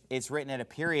because it's written at a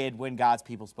period when God's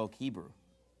people spoke Hebrew.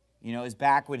 It's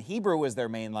back when Hebrew was their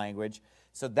main language.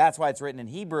 So that's why it's written in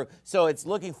Hebrew. So it's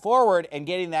looking forward and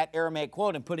getting that Aramaic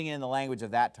quote and putting it in the language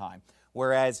of that time.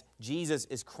 Whereas Jesus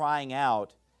is crying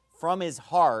out from his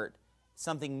heart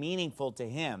something meaningful to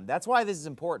him. That's why this is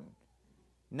important.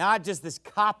 Not just this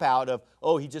cop-out of,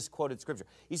 oh, he just quoted Scripture.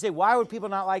 You say, why would people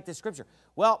not like this Scripture?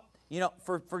 Well,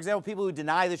 for example, people who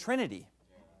deny the Trinity.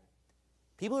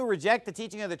 People who reject the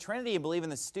teaching of the Trinity and believe in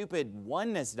the stupid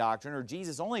oneness doctrine or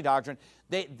Jesus-only doctrine,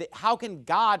 how can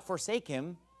God forsake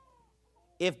him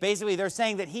if basically they're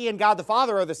saying that he and God the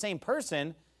Father are the same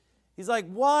person, he's like,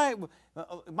 why?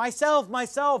 Myself,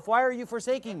 why are you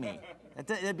forsaking me?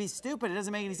 That'd be stupid. It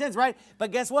doesn't make any sense, right?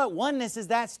 But guess what? Oneness is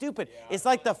that stupid. It's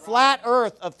like the flat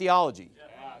earth of theology.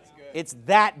 It's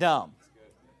that dumb.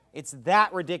 It's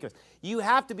that ridiculous. You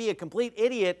have to be a complete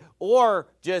idiot or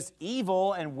just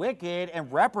evil and wicked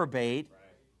and reprobate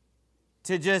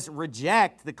to just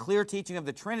reject the clear teaching of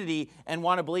the Trinity and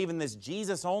want to believe in this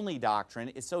Jesus-only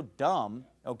doctrine. It's so dumb,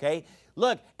 okay?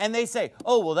 Look, and they say,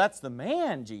 oh, well, that's the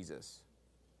man, Jesus,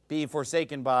 being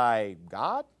forsaken by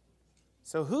God.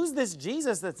 So who's this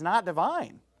Jesus that's not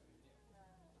divine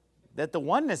that the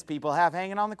oneness people have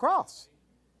hanging on the cross?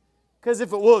 Because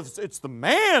if it's the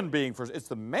man being forsaken, it's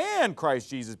the man Christ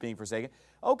Jesus being forsaken.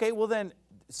 Okay, well then,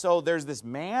 so there's this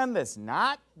man that's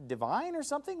not divine or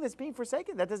something that's being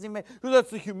forsaken? That doesn't even make, well,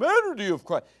 that's the humanity of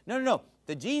Christ. No.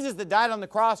 The Jesus that died on the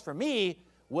cross for me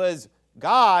was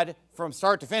God from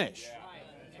start to finish. Yeah.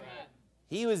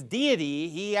 He was deity.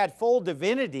 He had full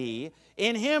divinity.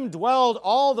 In him dwelled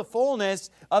all the fullness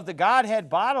of the Godhead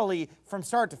bodily from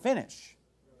start to finish.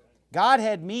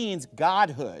 Godhead means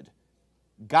godhood,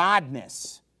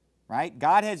 godness, right?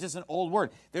 Godhead is just an old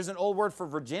word. There's an old word for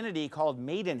virginity called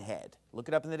maidenhead. Look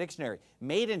it up in the dictionary.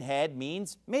 Maidenhead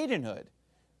means maidenhood.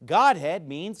 Godhead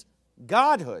means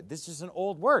godhood. This is just an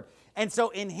old word. And so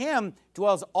in him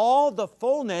dwells all the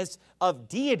fullness of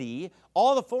deity,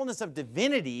 all the fullness of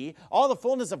divinity, all the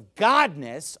fullness of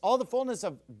godness, all the fullness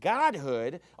of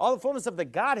godhood, all the fullness of the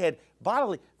Godhead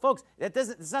bodily. Folks,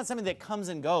 it's not something that comes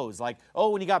and goes. Like, oh,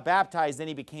 when he got baptized, then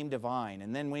he became divine.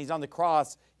 And then when he's on the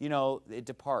cross, you know, it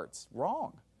departs.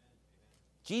 Wrong.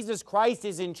 Jesus Christ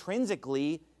is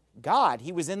intrinsically God.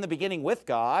 He was in the beginning with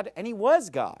God, and he was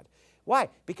God. Why?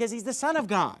 Because he's the Son of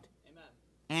God. Amen.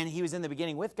 And he was in the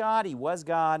beginning with God. He was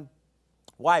God.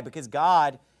 Why? Because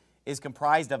God is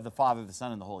comprised of the Father, the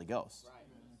Son, and the Holy Ghost. Right.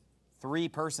 3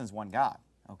 persons, 1 God.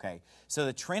 Okay. So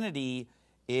the Trinity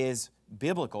is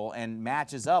biblical and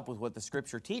matches up with what the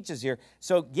Scripture teaches here.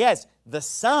 So yes, the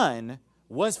Son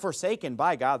was forsaken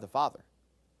by God the Father.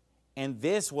 And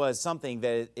this was something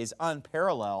that is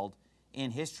unparalleled in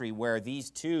history, where these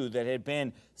two that had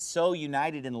been so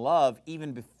united in love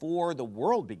even before the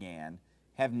world began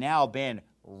have now been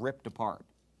ripped apart,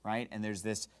 right? And there's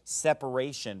this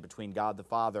separation between God the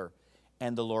Father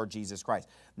and the Lord Jesus Christ.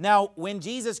 Now, when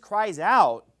Jesus cries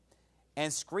out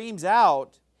and screams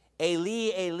out,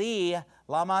 Eli, Eli,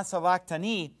 lama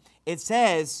sabachthani, it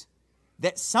says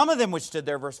that some of them which stood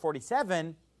there, verse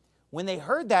 47, when they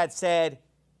heard that said,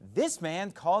 this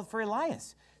man called for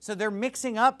Elias. So they're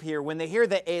mixing up here. When they hear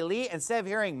the Eli, instead of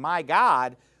hearing my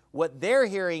God, what they're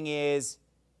hearing is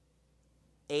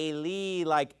Eli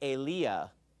like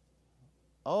Eliah.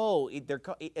 Oh, they're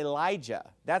called Elijah.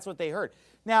 That's what they heard.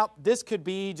 Now, this could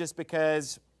be just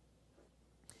because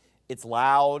it's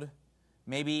loud.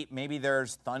 Maybe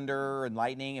there's thunder and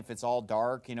lightning if it's all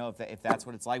dark, you know, if that's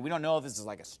what it's like. We don't know if this is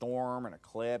like a storm, an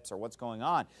eclipse, or what's going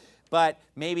on. But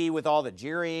maybe with all the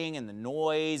jeering and the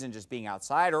noise and just being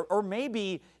outside, or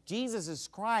maybe Jesus is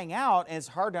crying out and it's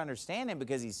hard to understand him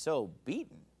because he's so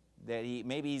beaten that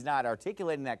maybe he's not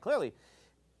articulating that clearly.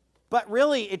 But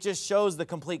really, it just shows the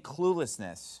complete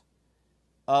cluelessness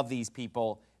of these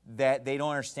people, that they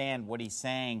don't understand what he's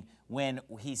saying when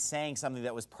he's saying something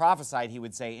that was prophesied he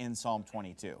would say in Psalm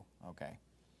 22. Okay.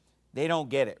 They don't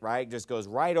get it, right? It just goes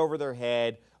right over their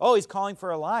head. Oh, he's calling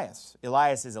for Elias.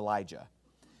 Elias is Elijah.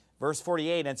 Verse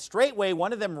 48, and straightway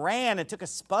one of them ran and took a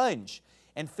sponge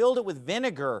and filled it with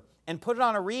vinegar and put it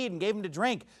on a reed and gave him to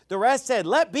drink. The rest said,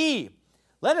 let be.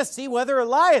 Let us see whether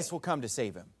Elias will come to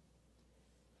save him.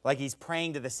 Like he's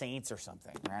praying to the saints or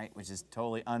something, right? Which is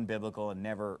totally unbiblical and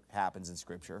never happens in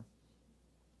Scripture.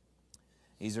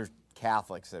 These are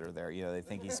Catholics that are there. You know, they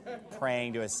think he's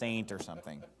praying to a saint or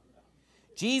something.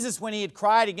 Jesus, when he had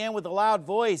cried again with a loud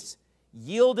voice,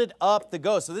 yielded up the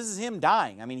ghost. So this is him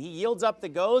dying. I mean, he yields up the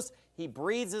ghost. He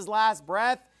breathes his last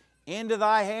breath. Into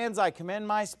thy hands I commend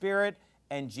my spirit.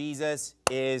 And Jesus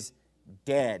is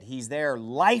dead. He's there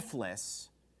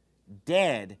lifeless,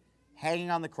 dead,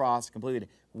 hanging on the cross, completely dead.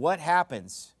 What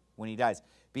happens when he dies?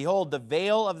 Behold, the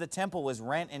veil of the temple was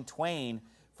rent in twain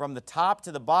from the top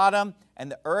to the bottom,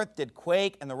 and the earth did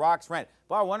quake, and the rocks rent.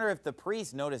 Well, I wonder if the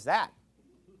priests noticed that.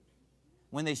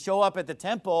 When they show up at the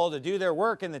temple to do their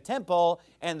work in the temple,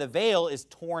 and the veil is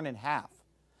torn in half.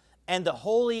 And the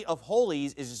Holy of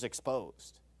Holies is just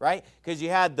exposed, right? Because you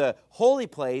had the holy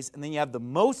place, and then you have the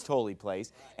most holy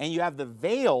place, and you have the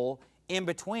veil in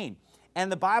between. And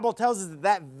the Bible tells us that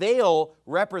that veil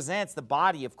represents the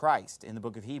body of Christ in the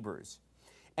book of Hebrews.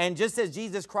 And just as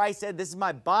Jesus Christ said, this is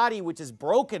my body which is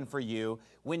broken for you,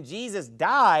 when Jesus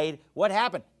died, what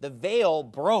happened? The veil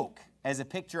broke as a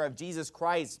picture of Jesus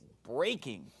Christ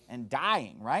breaking and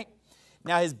dying, right?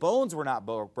 Now, his bones were not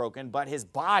broken, but his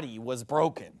body was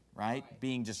broken, right?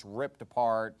 Being just ripped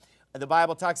apart. The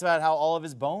Bible talks about how all of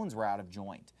his bones were out of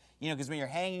joint. You know, because when you're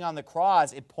hanging on the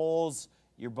cross, it pulls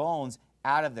your bones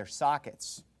out of their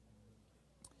sockets.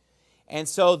 And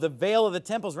so the veil of the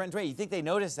temple is rent in twain. You think they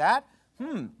noticed that?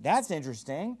 That's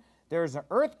interesting. There's an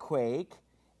earthquake,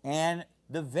 and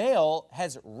the veil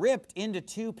has ripped into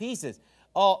two pieces.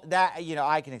 Oh, that, you know,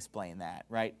 I can explain that,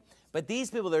 right? But these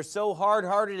people, they're so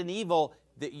hard-hearted and evil.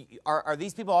 That are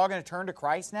these people all going to turn to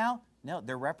Christ now? No,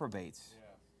 they're reprobates. Yeah.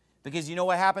 Because you know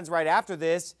what happens right after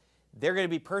this? They're going to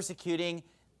be persecuting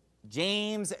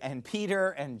James and Peter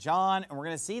and John, and we're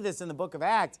going to see this in the book of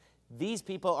Acts. These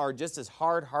people are just as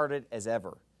hard-hearted as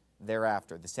ever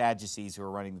thereafter, the Sadducees who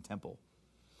are running the temple.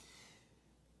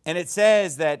 And it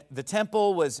says that the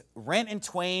temple was rent in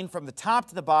twain from the top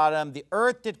to the bottom. The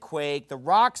earth did quake, the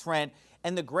rocks rent,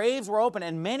 and the graves were open.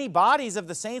 And many bodies of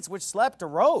the saints which slept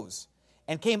arose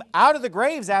and came out of the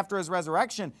graves after his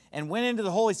resurrection and went into the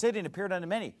holy city and appeared unto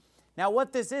many. Now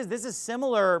what this is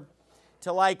similar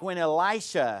to like when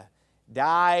Elisha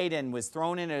died and was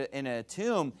thrown in a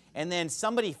tomb, and then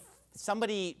somebody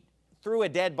threw a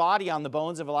dead body on the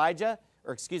bones of Elisha,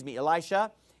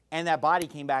 and that body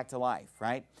came back to life,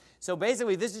 right? So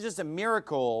basically, this is just a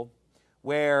miracle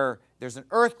where there's an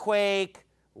earthquake,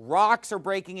 rocks are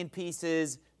breaking in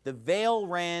pieces, the veil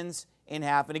rends in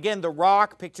half. And again, the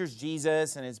rock pictures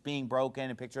Jesus and it's being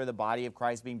broken, a picture of the body of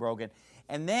Christ being broken.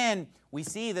 And then we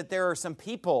see that there are some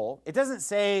people, it doesn't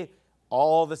say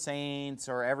all the saints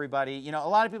or everybody. You know, a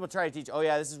lot of people try to teach, oh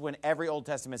yeah, this is when every Old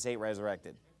Testament saint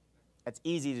resurrected. That's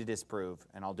easy to disprove,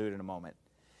 and I'll do it in a moment.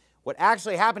 What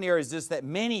actually happened here is just that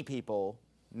many people,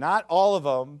 not all of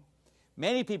them,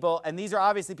 many people, and these are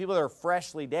obviously people that are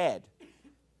freshly dead.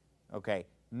 Okay,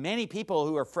 many people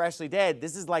who are freshly dead,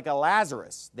 this is like a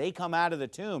Lazarus. They come out of the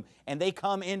tomb, and they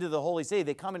come into the holy city.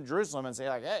 They come into Jerusalem and say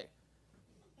like, hey,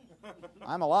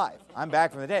 I'm alive. I'm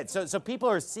back from the dead. So people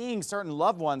are seeing certain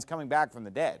loved ones coming back from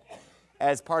the dead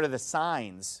as part of the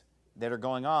signs that are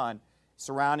going on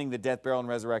surrounding the death, burial, and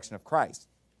resurrection of Christ.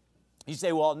 You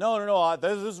say, well, no,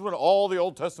 this is when all the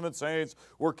Old Testament saints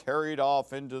were carried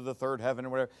off into the third heaven or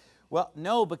whatever. Well,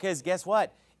 no, because guess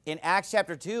what? In Acts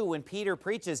chapter 2, when Peter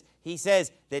preaches, he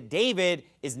says that David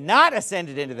is not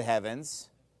ascended into the heavens.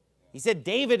 He said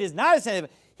David is not ascended.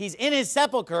 He's in his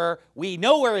sepulcher. We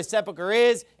know where his sepulcher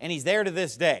is, and he's there to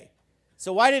this day.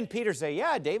 So why didn't Peter say,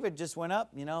 yeah, David just went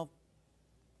up, you know,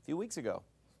 a few weeks ago?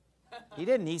 He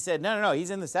didn't. He said, no,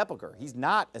 he's in the sepulcher. He's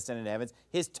not ascended to heavens.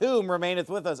 His tomb remaineth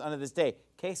with us unto this day.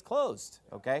 Case closed,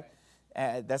 okay?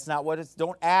 That's not what it's,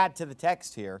 don't add to the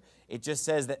text here. It just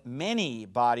says that many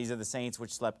bodies of the saints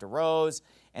which slept arose,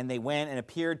 and they went and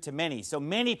appeared to many. So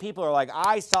many people are like,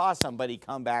 I saw somebody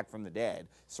come back from the dead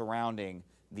surrounding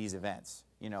these events.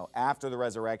 You know, after the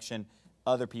resurrection,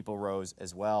 other people rose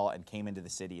as well and came into the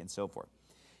city and so forth.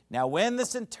 Now, when the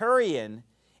centurion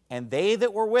and they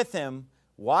that were with him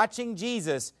watching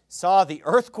Jesus saw the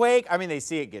earthquake, I mean, they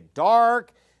see it get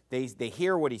dark, they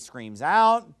hear what he screams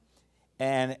out,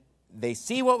 and they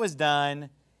see what was done,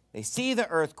 they see the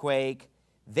earthquake,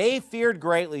 they feared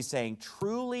greatly, saying,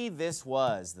 truly this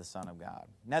was the Son of God.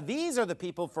 Now, these are the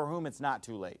people for whom it's not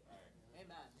too late.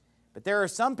 Amen. But there are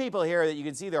some people here that you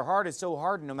can see their heart is so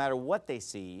hardened no matter what they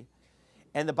see.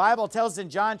 And the Bible tells us in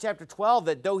John chapter 12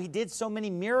 that though he did so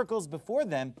many miracles before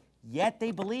them, yet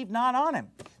they believed not on him.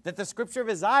 That the scripture of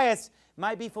Isaiah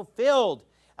might be fulfilled.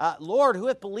 Lord, who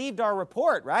hath believed our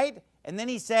report, right? And then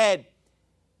he said,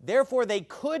 therefore they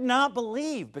could not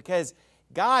believe because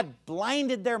God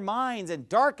blinded their minds and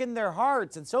darkened their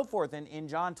hearts and so forth in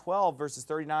John 12 verses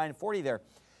 39 and 40 there.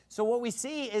 So what we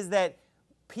see is that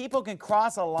people can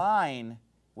cross a line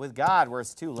with God where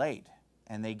it's too late.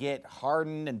 And they get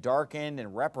hardened and darkened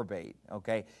and reprobate,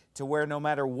 okay, to where no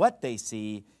matter what they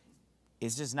see,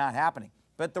 it's just not happening.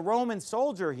 But the Roman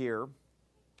soldier here,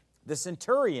 the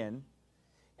centurion,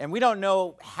 and we don't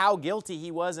know how guilty he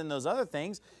was in those other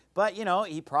things, but, you know,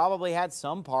 he probably had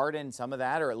some part in some of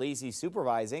that, or at least he's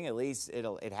supervising. At least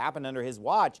it happened under his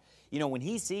watch. You know, when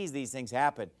he sees these things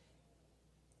happen,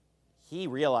 he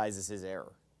realizes his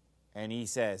error. And he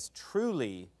says,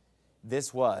 truly,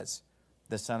 this was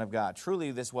the Son of God.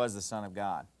 Truly, this was the Son of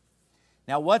God.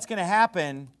 Now, what's going to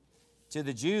happen to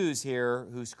the Jews here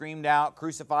who screamed out,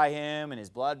 crucify him and his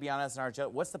blood be on us and our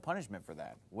children? What's the punishment for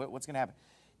that? What's going to happen?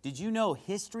 Did you know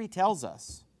history tells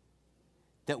us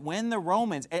that when the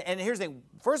Romans, and here's the thing,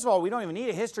 first of all, we don't even need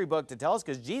a history book to tell us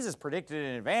because Jesus predicted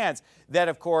in advance that,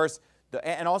 of course,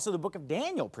 and also the book of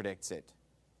Daniel predicts it.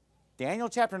 Daniel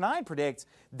chapter 9 predicts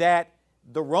that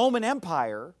the Roman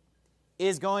Empire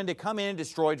is going to come in and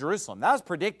destroy Jerusalem. That was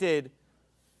predicted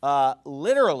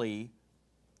literally,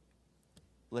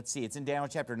 let's see, it's in Daniel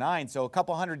chapter 9, so a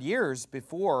couple hundred years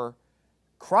before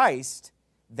Christ,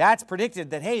 that's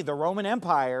predicted that, hey, the Roman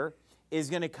Empire is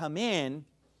going to come in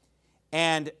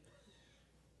and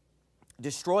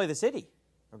destroy the city.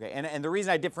 Okay, and the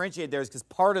reason I differentiate there is because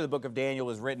part of the book of Daniel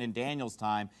was written in Daniel's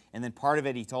time, and then part of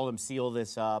it he told him, seal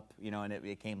this up, you know, and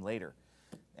it came later.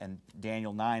 And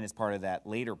Daniel 9 is part of that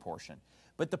later portion.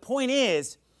 But the point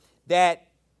is that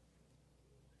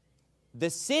the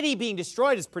city being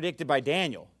destroyed is predicted by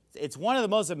Daniel. It's one of the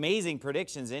most amazing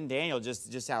predictions in Daniel,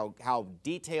 just how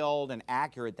detailed and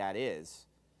accurate that is.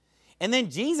 And then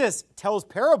Jesus tells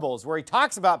parables where he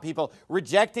talks about people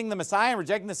rejecting the Messiah and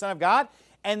rejecting the Son of God.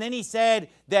 And then he said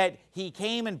that he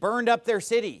came and burned up their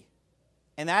city.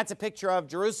 And that's a picture of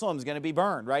Jerusalem's going to be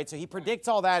burned, right? So he predicts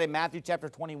all that in Matthew chapter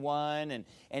 21. And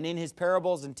in his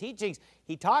parables and teachings,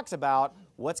 he talks about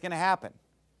what's going to happen.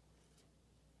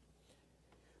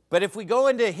 But if we go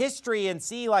into history and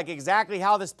see like exactly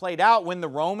how this played out when the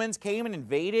Romans came and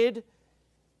invaded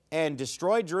and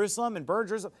destroyed Jerusalem and burned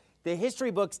Jerusalem, the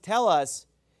history books tell us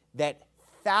that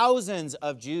thousands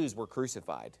of Jews were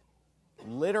crucified,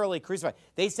 literally crucified.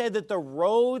 They said that the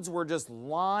roads were just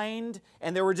lined,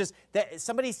 and there were just,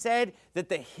 somebody said that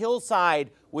the hillside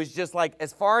was just like,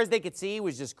 as far as they could see,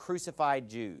 was just crucified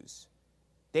Jews.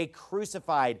 They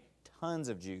crucified tons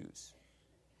of Jews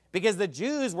because the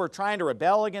Jews were trying to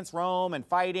rebel against Rome and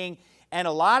fighting. And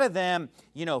a lot of them,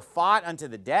 you know, fought unto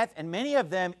the death. And many of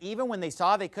them, even when they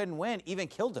saw they couldn't win, even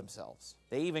killed themselves.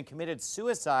 They even committed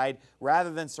suicide rather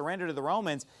than surrender to the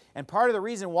Romans. And part of the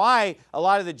reason why a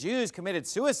lot of the Jews committed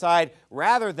suicide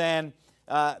rather than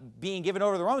being given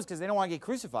over to the Romans because they don't want to get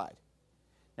crucified.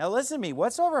 Now listen to me.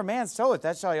 Whatsoever a man soweth,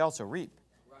 that shall he also reap.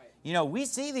 Right. You know, we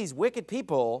see these wicked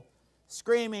people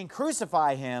screaming,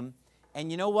 crucify him.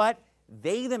 And you know what?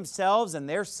 They themselves and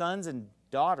their sons and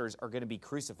daughters are going to be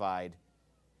crucified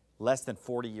less than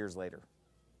 40 years later,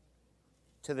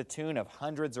 to the tune of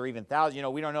hundreds or even thousands. You know,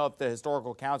 we don't know if the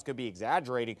historical accounts could be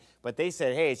exaggerating, but they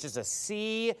said, hey, it's just a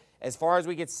sea, as far as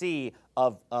we could see,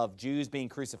 of Jews being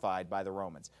crucified by the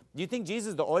Romans. Do you think Jesus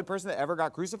is the only person that ever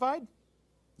got crucified?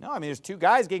 No, I mean, there's two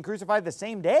guys getting crucified the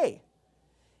same day.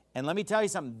 And let me tell you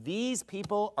something, these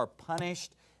people are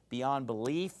punished beyond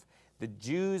belief. The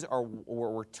Jews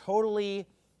were totally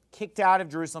kicked out of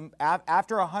Jerusalem.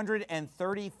 After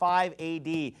 135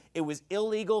 A.D., it was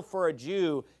illegal for a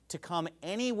Jew to come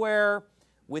anywhere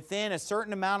within a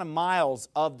certain amount of miles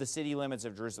of the city limits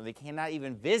of Jerusalem. They cannot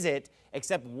even visit,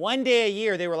 except one day a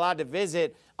year they were allowed to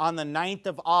visit on the 9th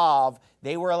of Av.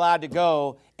 They were allowed to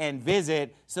go and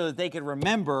visit so that they could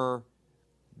remember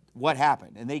what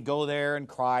happened. And they'd go there and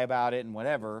cry about it and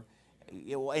whatever,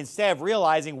 instead of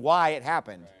realizing why it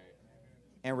happened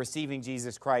and receiving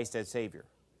Jesus Christ as Savior.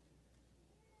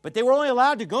 But they were only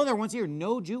allowed to go there once a year.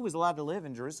 No Jew was allowed to live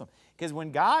in Jerusalem. Because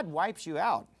when God wipes you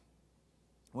out,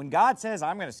 when God says,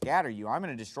 I'm going to scatter you, I'm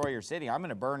going to destroy your city, I'm going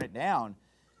to burn it down,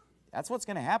 that's what's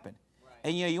going to happen. Right.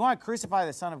 And you want to crucify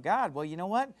the Son of God. Well, you know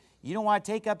what? You don't want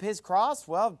to take up his cross?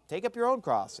 Well, take up your own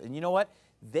cross. And you know what?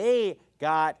 They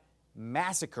got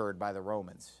massacred by the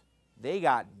Romans. They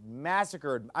got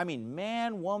massacred. I mean,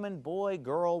 man, woman, boy,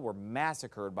 girl were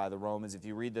massacred by the Romans if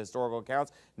you read the historical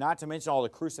accounts, not to mention all the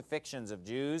crucifixions of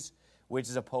Jews, which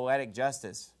is a poetic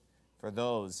justice for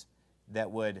those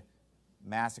that would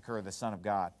massacre the Son of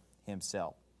God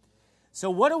himself.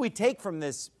 So what do we take from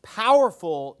this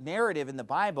powerful narrative in the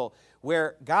Bible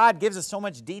where God gives us so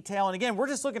much detail? And again, we're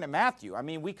just looking at Matthew. I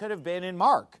mean, we could have been in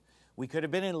Mark. We could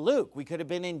have been in Luke. We could have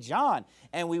been in John.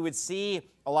 And we would see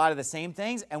a lot of the same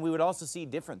things, and we would also see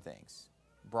different things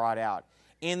brought out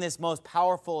in this most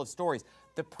powerful of stories.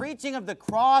 The preaching of the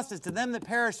cross is to them that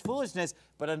perish foolishness,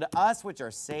 but unto us which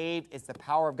are saved, it's the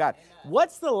power of God. Amen.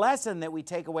 What's the lesson that we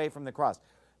take away from the cross?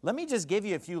 Let me just give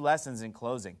you a few lessons in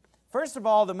closing. First of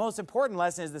all, the most important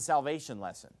lesson is the salvation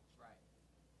lesson. Right.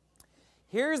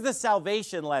 Here's the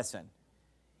salvation lesson.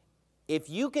 If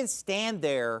you can stand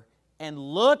there and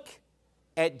look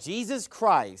at Jesus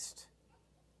Christ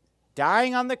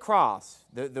dying on the cross,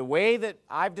 the way that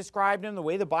I've described him, the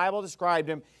way the Bible described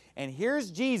him, and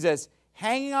here's Jesus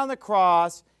hanging on the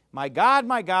cross, my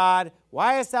God,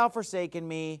 why hast thou forsaken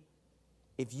me?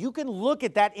 If you can look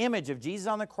at that image of Jesus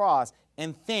on the cross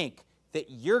and think that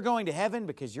you're going to heaven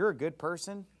because you're a good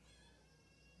person,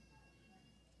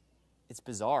 it's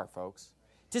bizarre, folks.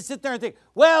 To sit there and think,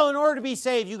 well, in order to be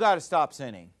saved, you got to stop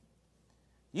sinning.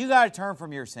 You got to turn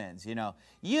from your sins, you know.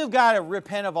 You've got to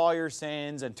repent of all your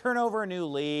sins and turn over a new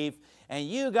leaf, and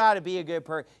you got to be a good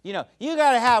person. You know, you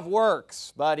got to have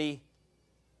works, buddy.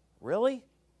 Really?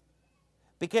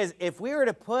 Because if we were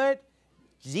to put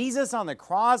Jesus on the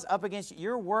cross up against you,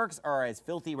 your works are as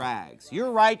filthy rags.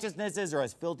 Your righteousnesses are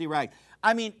as filthy rags.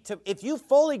 I mean, if you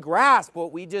fully grasp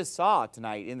what we just saw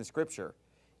tonight in the Scripture,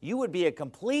 you would be a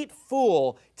complete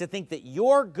fool to think that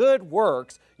your good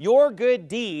works, your good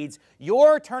deeds,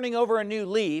 your turning over a new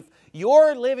leaf,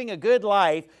 your living a good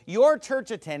life, your church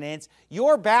attendance,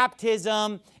 your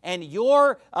baptism, and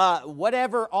your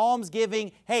whatever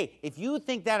almsgiving, hey, if you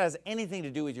think that has anything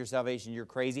to do with your salvation, you're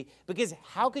crazy. Because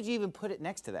how could you even put it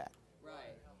next to that? Right.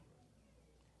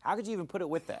 How could you even put it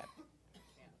with that?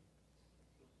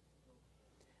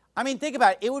 I mean, think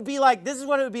about it. It would be like, this is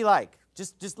what it would be like.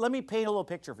 Just let me paint a little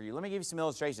picture for you. Let me give you some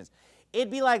illustrations.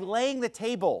 It'd be like laying the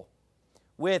table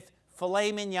with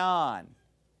filet mignon,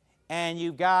 and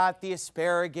you've got the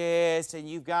asparagus, and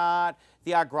you've got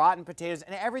the au gratin potatoes,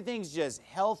 and everything's just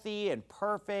healthy and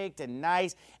perfect and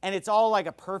nice, and it's all like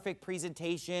a perfect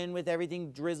presentation with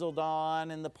everything drizzled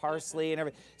on and the parsley and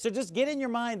everything. So just get in your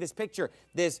mind this picture,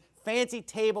 this fancy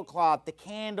tablecloth, the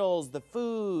candles, the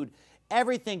food,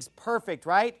 everything's perfect,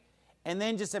 right? And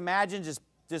then just imagine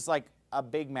just like a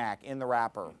Big Mac in the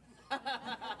wrapper.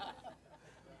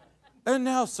 And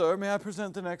now, sir, may I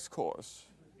present the next course?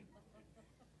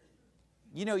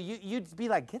 You know, you'd be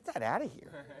like, get that out of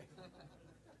here.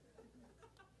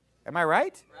 Am I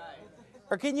right? Right.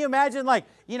 Or can you imagine, like,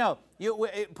 you know,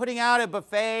 putting out a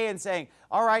buffet and saying,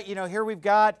 all right, you know, here we've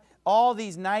got all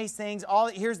these nice things.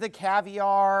 Here's the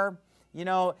caviar. You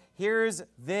know, here's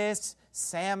this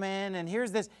salmon, and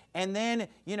here's this. And then,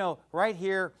 you know, right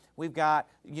here, we've got,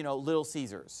 you know, Little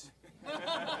Caesars.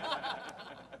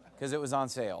 Because it was on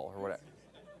sale or whatever.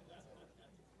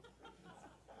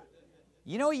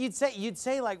 You know what you'd say? You'd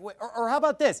say like, or how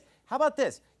about this? How about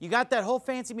this? You got that whole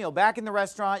fancy meal back in the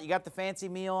restaurant. You got the fancy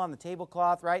meal on the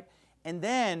tablecloth, right? And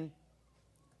then,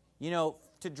 you know,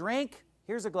 to drink,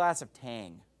 here's a glass of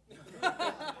Tang.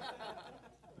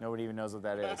 Nobody even knows what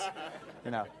that is. You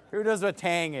know, who knows what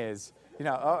Tang is? You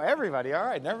know, oh, everybody. All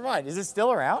right, never mind. Is it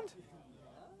still around?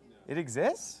 It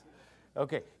exists?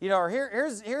 Okay. You know, or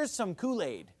here's some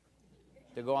Kool-Aid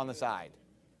to go on the side.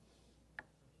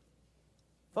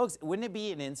 Folks, wouldn't it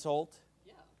be an insult?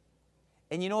 Yeah.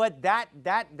 And you know what?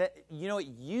 You know what?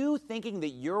 You thinking that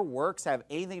your works have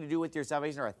anything to do with your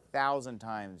salvation are 1,000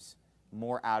 times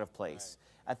more out of place.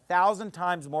 Right. 1,000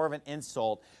 times more of an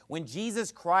insult when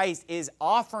Jesus Christ is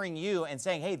offering you and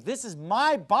saying, hey, this is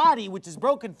my body which is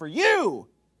broken for you.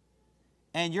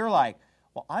 And you're like,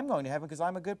 well, I'm going to heaven because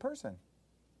I'm a good person.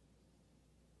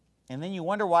 And then you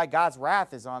wonder why God's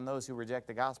wrath is on those who reject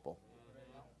the gospel.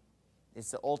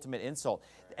 It's the ultimate insult.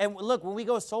 And look, when we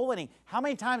go soul winning, how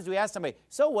many times do we ask somebody,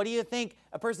 so what do you think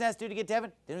a person has to do to get to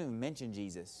heaven? They don't even mention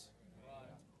Jesus.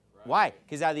 Right. Why?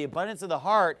 Because out of the abundance of the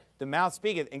heart, the mouth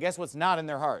speaketh. And guess what's not in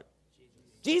their heart?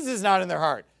 Jesus is not in their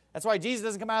heart. That's why Jesus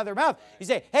doesn't come out of their mouth. You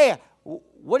say, hey,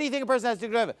 what do you think a person has to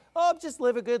do to heaven? Oh, just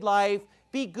live a good life.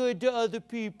 Be good to other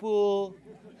people.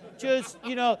 Just,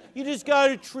 you know, you just got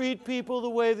to treat people the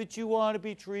way that you want to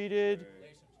be treated.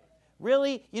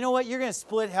 Really? You know what? You're going to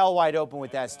split hell wide open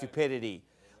with that stupidity.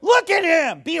 Look at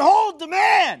him! Behold the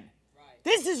man! Right.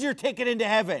 This is your ticket into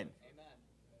heaven. Amen.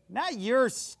 Not your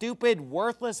stupid,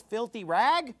 worthless, filthy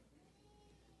rag.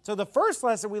 So the first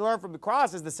lesson we learn from the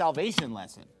cross is the salvation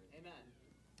lesson. Amen.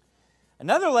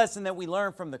 Another lesson that we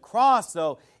learn from the cross,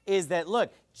 though, is that,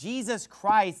 look, Jesus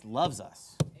Christ loves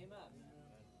us. Amen.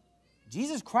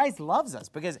 Jesus Christ loves us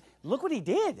because look what he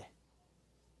did.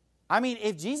 I mean,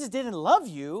 if Jesus didn't love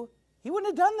you, he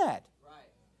wouldn't have done that. Right.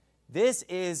 This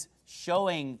is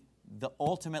showing the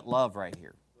ultimate love right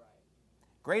here. Right.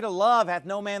 Greater love hath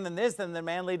no man than this, than the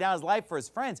man laid down his life for his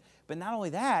friends. But not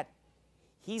only that,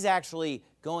 he's actually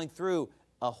going through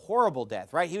a horrible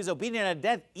death, right? He was obedient unto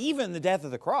death, even the death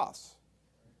of the cross.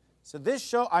 So this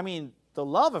show, I mean, the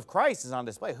love of Christ is on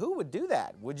display. Who would do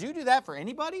that? Would you do that for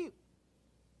anybody?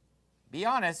 Be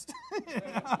honest.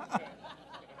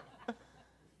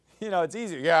 You know, it's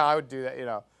easier. Yeah, I would do that, you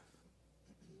know.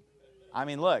 I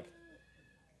mean, look,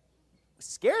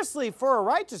 scarcely for a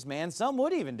righteous man, some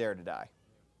would even dare to die.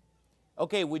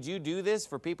 Okay, would you do this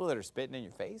for people that are spitting in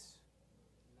your face?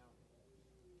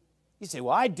 You say,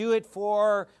 well, I do it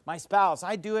for my spouse.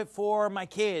 I do it for my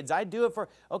kids. I do it for,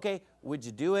 okay, would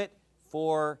you do it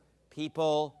for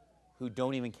people who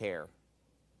don't even care?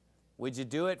 Would you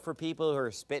do it for people who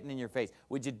are spitting in your face?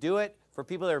 Would you do it for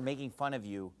people that are making fun of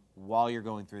you while you're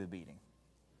going through the beating?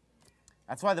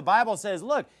 That's why the Bible says,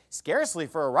 look, scarcely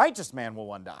for a righteous man will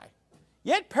one die.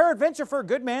 Yet peradventure for a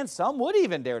good man some would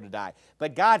even dare to die.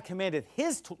 But God commendeth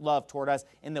his love toward us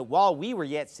in that while we were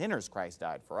yet sinners, Christ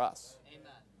died for us.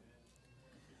 Amen.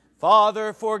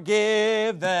 Father,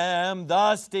 forgive them,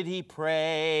 thus did he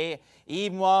pray,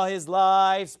 even while his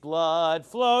life's blood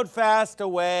flowed fast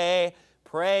away,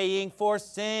 praying for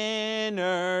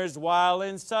sinners while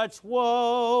in such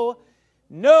woe.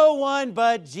 No one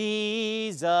but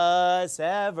Jesus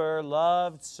ever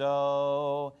loved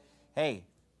so. Hey,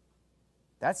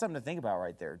 that's something to think about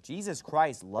right there. Jesus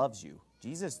Christ loves you.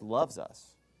 Jesus loves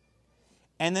us.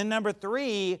 And then number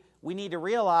 3, we need to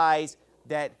realize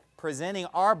that presenting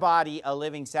our body a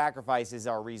living sacrifice is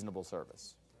our reasonable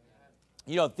service.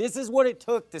 You know, if this is what it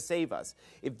took to save us,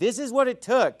 if this is what it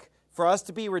took for us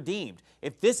to be redeemed,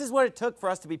 if this is what it took for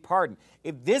us to be pardoned,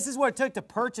 if this is what it took to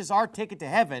purchase our ticket to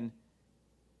heaven,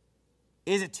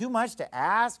 is it too much to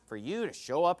ask for you to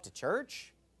show up to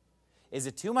church? Is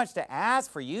it too much to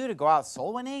ask for you to go out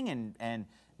soul winning and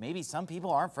maybe some people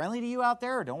aren't friendly to you out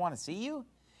there or don't want to see you?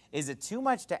 Is it too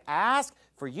much to ask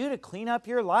for you to clean up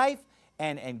your life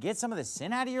and get some of the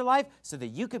sin out of your life so that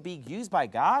you could be used by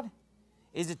God?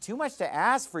 Is it too much to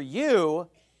ask for you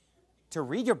to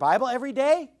read your Bible every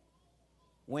day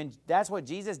when that's what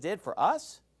Jesus did for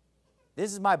us?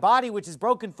 This is my body which is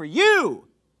broken for you.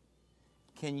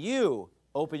 Can you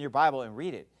open your Bible and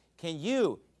read it? Can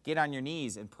you get on your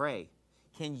knees and pray?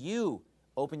 Can you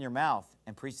open your mouth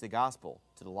and preach the gospel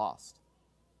to the lost?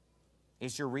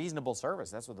 It's your reasonable service.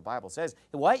 That's what the Bible says.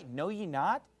 What? Know ye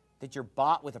not that you're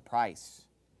bought with a price?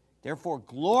 Therefore,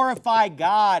 glorify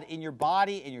God in your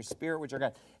body and your spirit, which are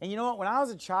God. And you know what? When I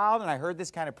was a child and I heard this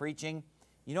kind of preaching,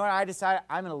 you know what I decided?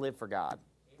 I'm going to live for God.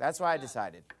 That's what I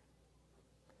decided.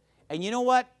 And you know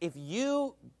what? If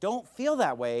you don't feel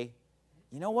that way,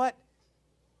 you know what?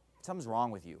 Something's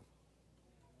wrong with you.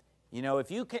 You know,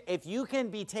 if you can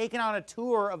be taken on a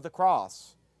tour of the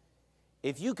cross,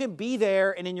 if you can be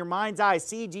there and in your mind's eye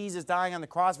see Jesus dying on the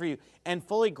cross for you and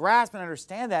fully grasp and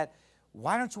understand that,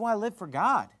 why don't you want to live for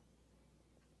God?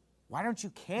 Why don't you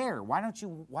care? Why don't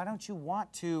you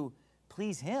want to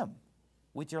please Him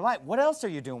with your life? What else are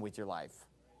you doing with your life?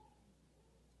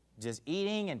 Just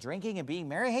eating and drinking and being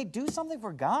merry? Hey, do something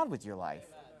for God with your life.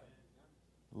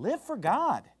 Live for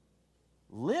God.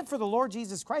 Live for the Lord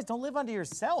Jesus Christ. Don't live unto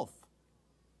yourself.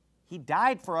 He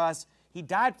died for us. He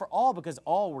died for all because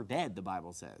all were dead, the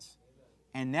Bible says.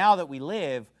 And now that we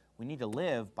live, we need to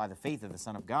live by the faith of the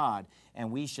Son of God. And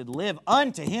we should live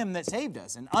unto Him that saved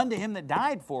us and unto Him that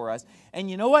died for us. And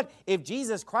you know what? If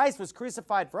Jesus Christ was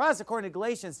crucified for us, according to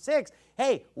Galatians 6,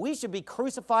 hey, we should be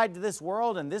crucified to this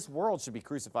world, and this world should be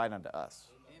crucified unto us.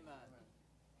 Amen.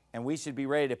 And we should be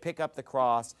ready to pick up the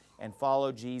cross and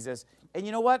follow Jesus. And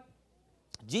you know what?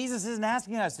 Jesus isn't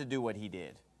asking us to do what He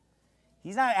did.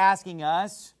 He's not asking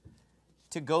us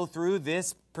to go through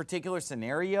this particular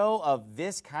scenario of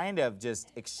this kind of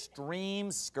just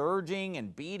extreme scourging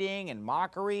and beating and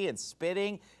mockery and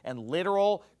spitting and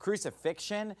literal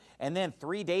crucifixion, and then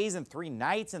 3 days and 3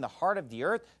 nights in the heart of the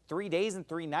earth, 3 days and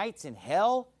 3 nights in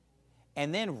hell,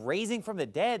 and then raising from the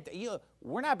dead.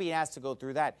 We're not being asked to go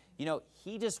through that. You know,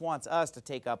 He just wants us to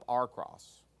take up our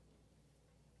cross.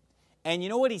 And you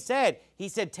know what He said? He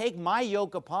said, take my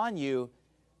yoke upon you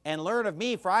and learn of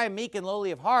me, for I am meek and lowly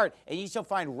of heart, and ye shall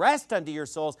find rest unto your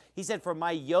souls. He said, for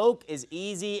my yoke is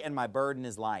easy and my burden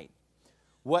is light.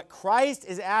 What Christ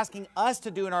is asking us to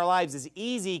do in our lives is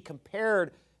easy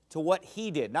compared to what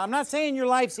He did. Now, I'm not saying your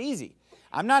life's easy.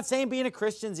 I'm not saying being a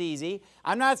Christian's easy.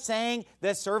 I'm not saying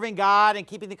that serving God and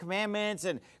keeping the commandments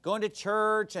and going to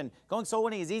church and going soul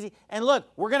winning is easy. And look,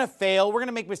 we're going to fail. We're going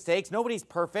to make mistakes. Nobody's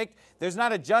perfect. There's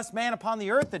not a just man upon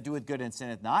the earth that doeth good and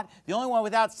sinneth not. The only one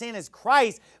without sin is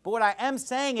Christ. But what I am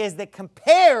saying is that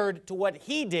compared to what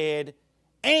He did,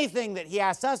 anything that He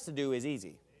asks us to do is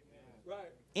easy. Right.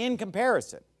 In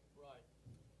comparison. Right.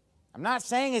 I'm not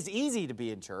saying it's easy to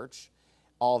be in church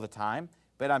all the time.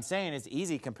 But I'm saying it's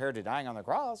easy compared to dying on the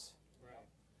cross. Right.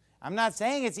 I'm not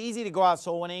saying it's easy to go out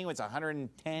soul winning when it's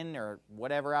 110 or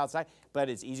whatever outside, but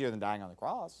it's easier than dying on the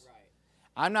cross. Right.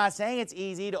 I'm not saying it's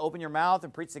easy to open your mouth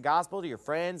and preach the gospel to your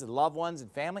friends and loved ones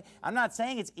and family. I'm not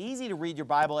saying it's easy to read your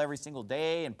Bible every single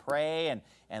day and pray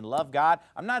and love God.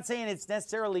 I'm not saying it's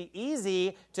necessarily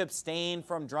easy to abstain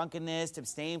from drunkenness, to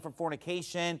abstain from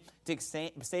fornication, to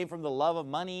abstain from the love of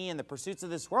money and the pursuits of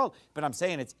this world. But I'm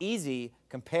saying it's easy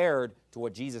compared to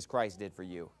what Jesus Christ did for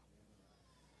you.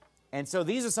 And so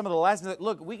these are some of the lessons that,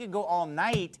 look, we could go all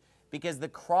night because the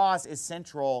cross is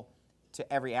central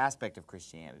to every aspect of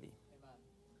Christianity.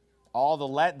 All the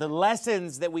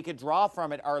lessons that we could draw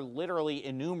from it are literally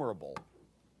innumerable.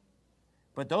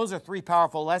 But those are three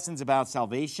powerful lessons about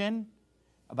salvation,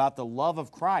 about the love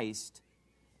of Christ,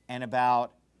 and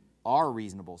about our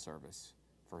reasonable service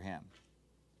for Him.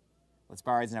 Let's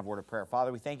bow our heads and have a word of prayer.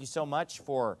 Father, we thank you so much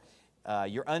for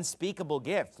your unspeakable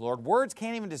gift. Lord, words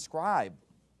can't even describe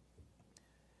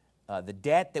the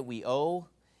debt that we owe.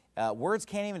 Words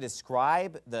can't even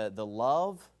describe the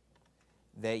love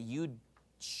that you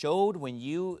showed when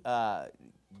you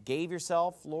gave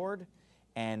yourself, Lord.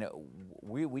 And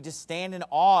we just stand in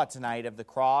awe tonight of the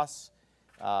cross.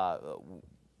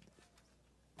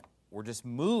 We're just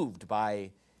moved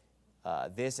by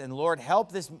this. And Lord,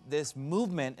 help this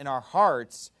movement in our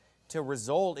hearts to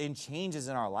result in changes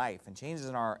in our life and changes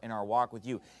in our walk with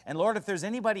you. And Lord, if there's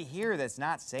anybody here that's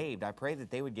not saved, I pray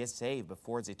that they would get saved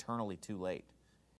before it's eternally too late.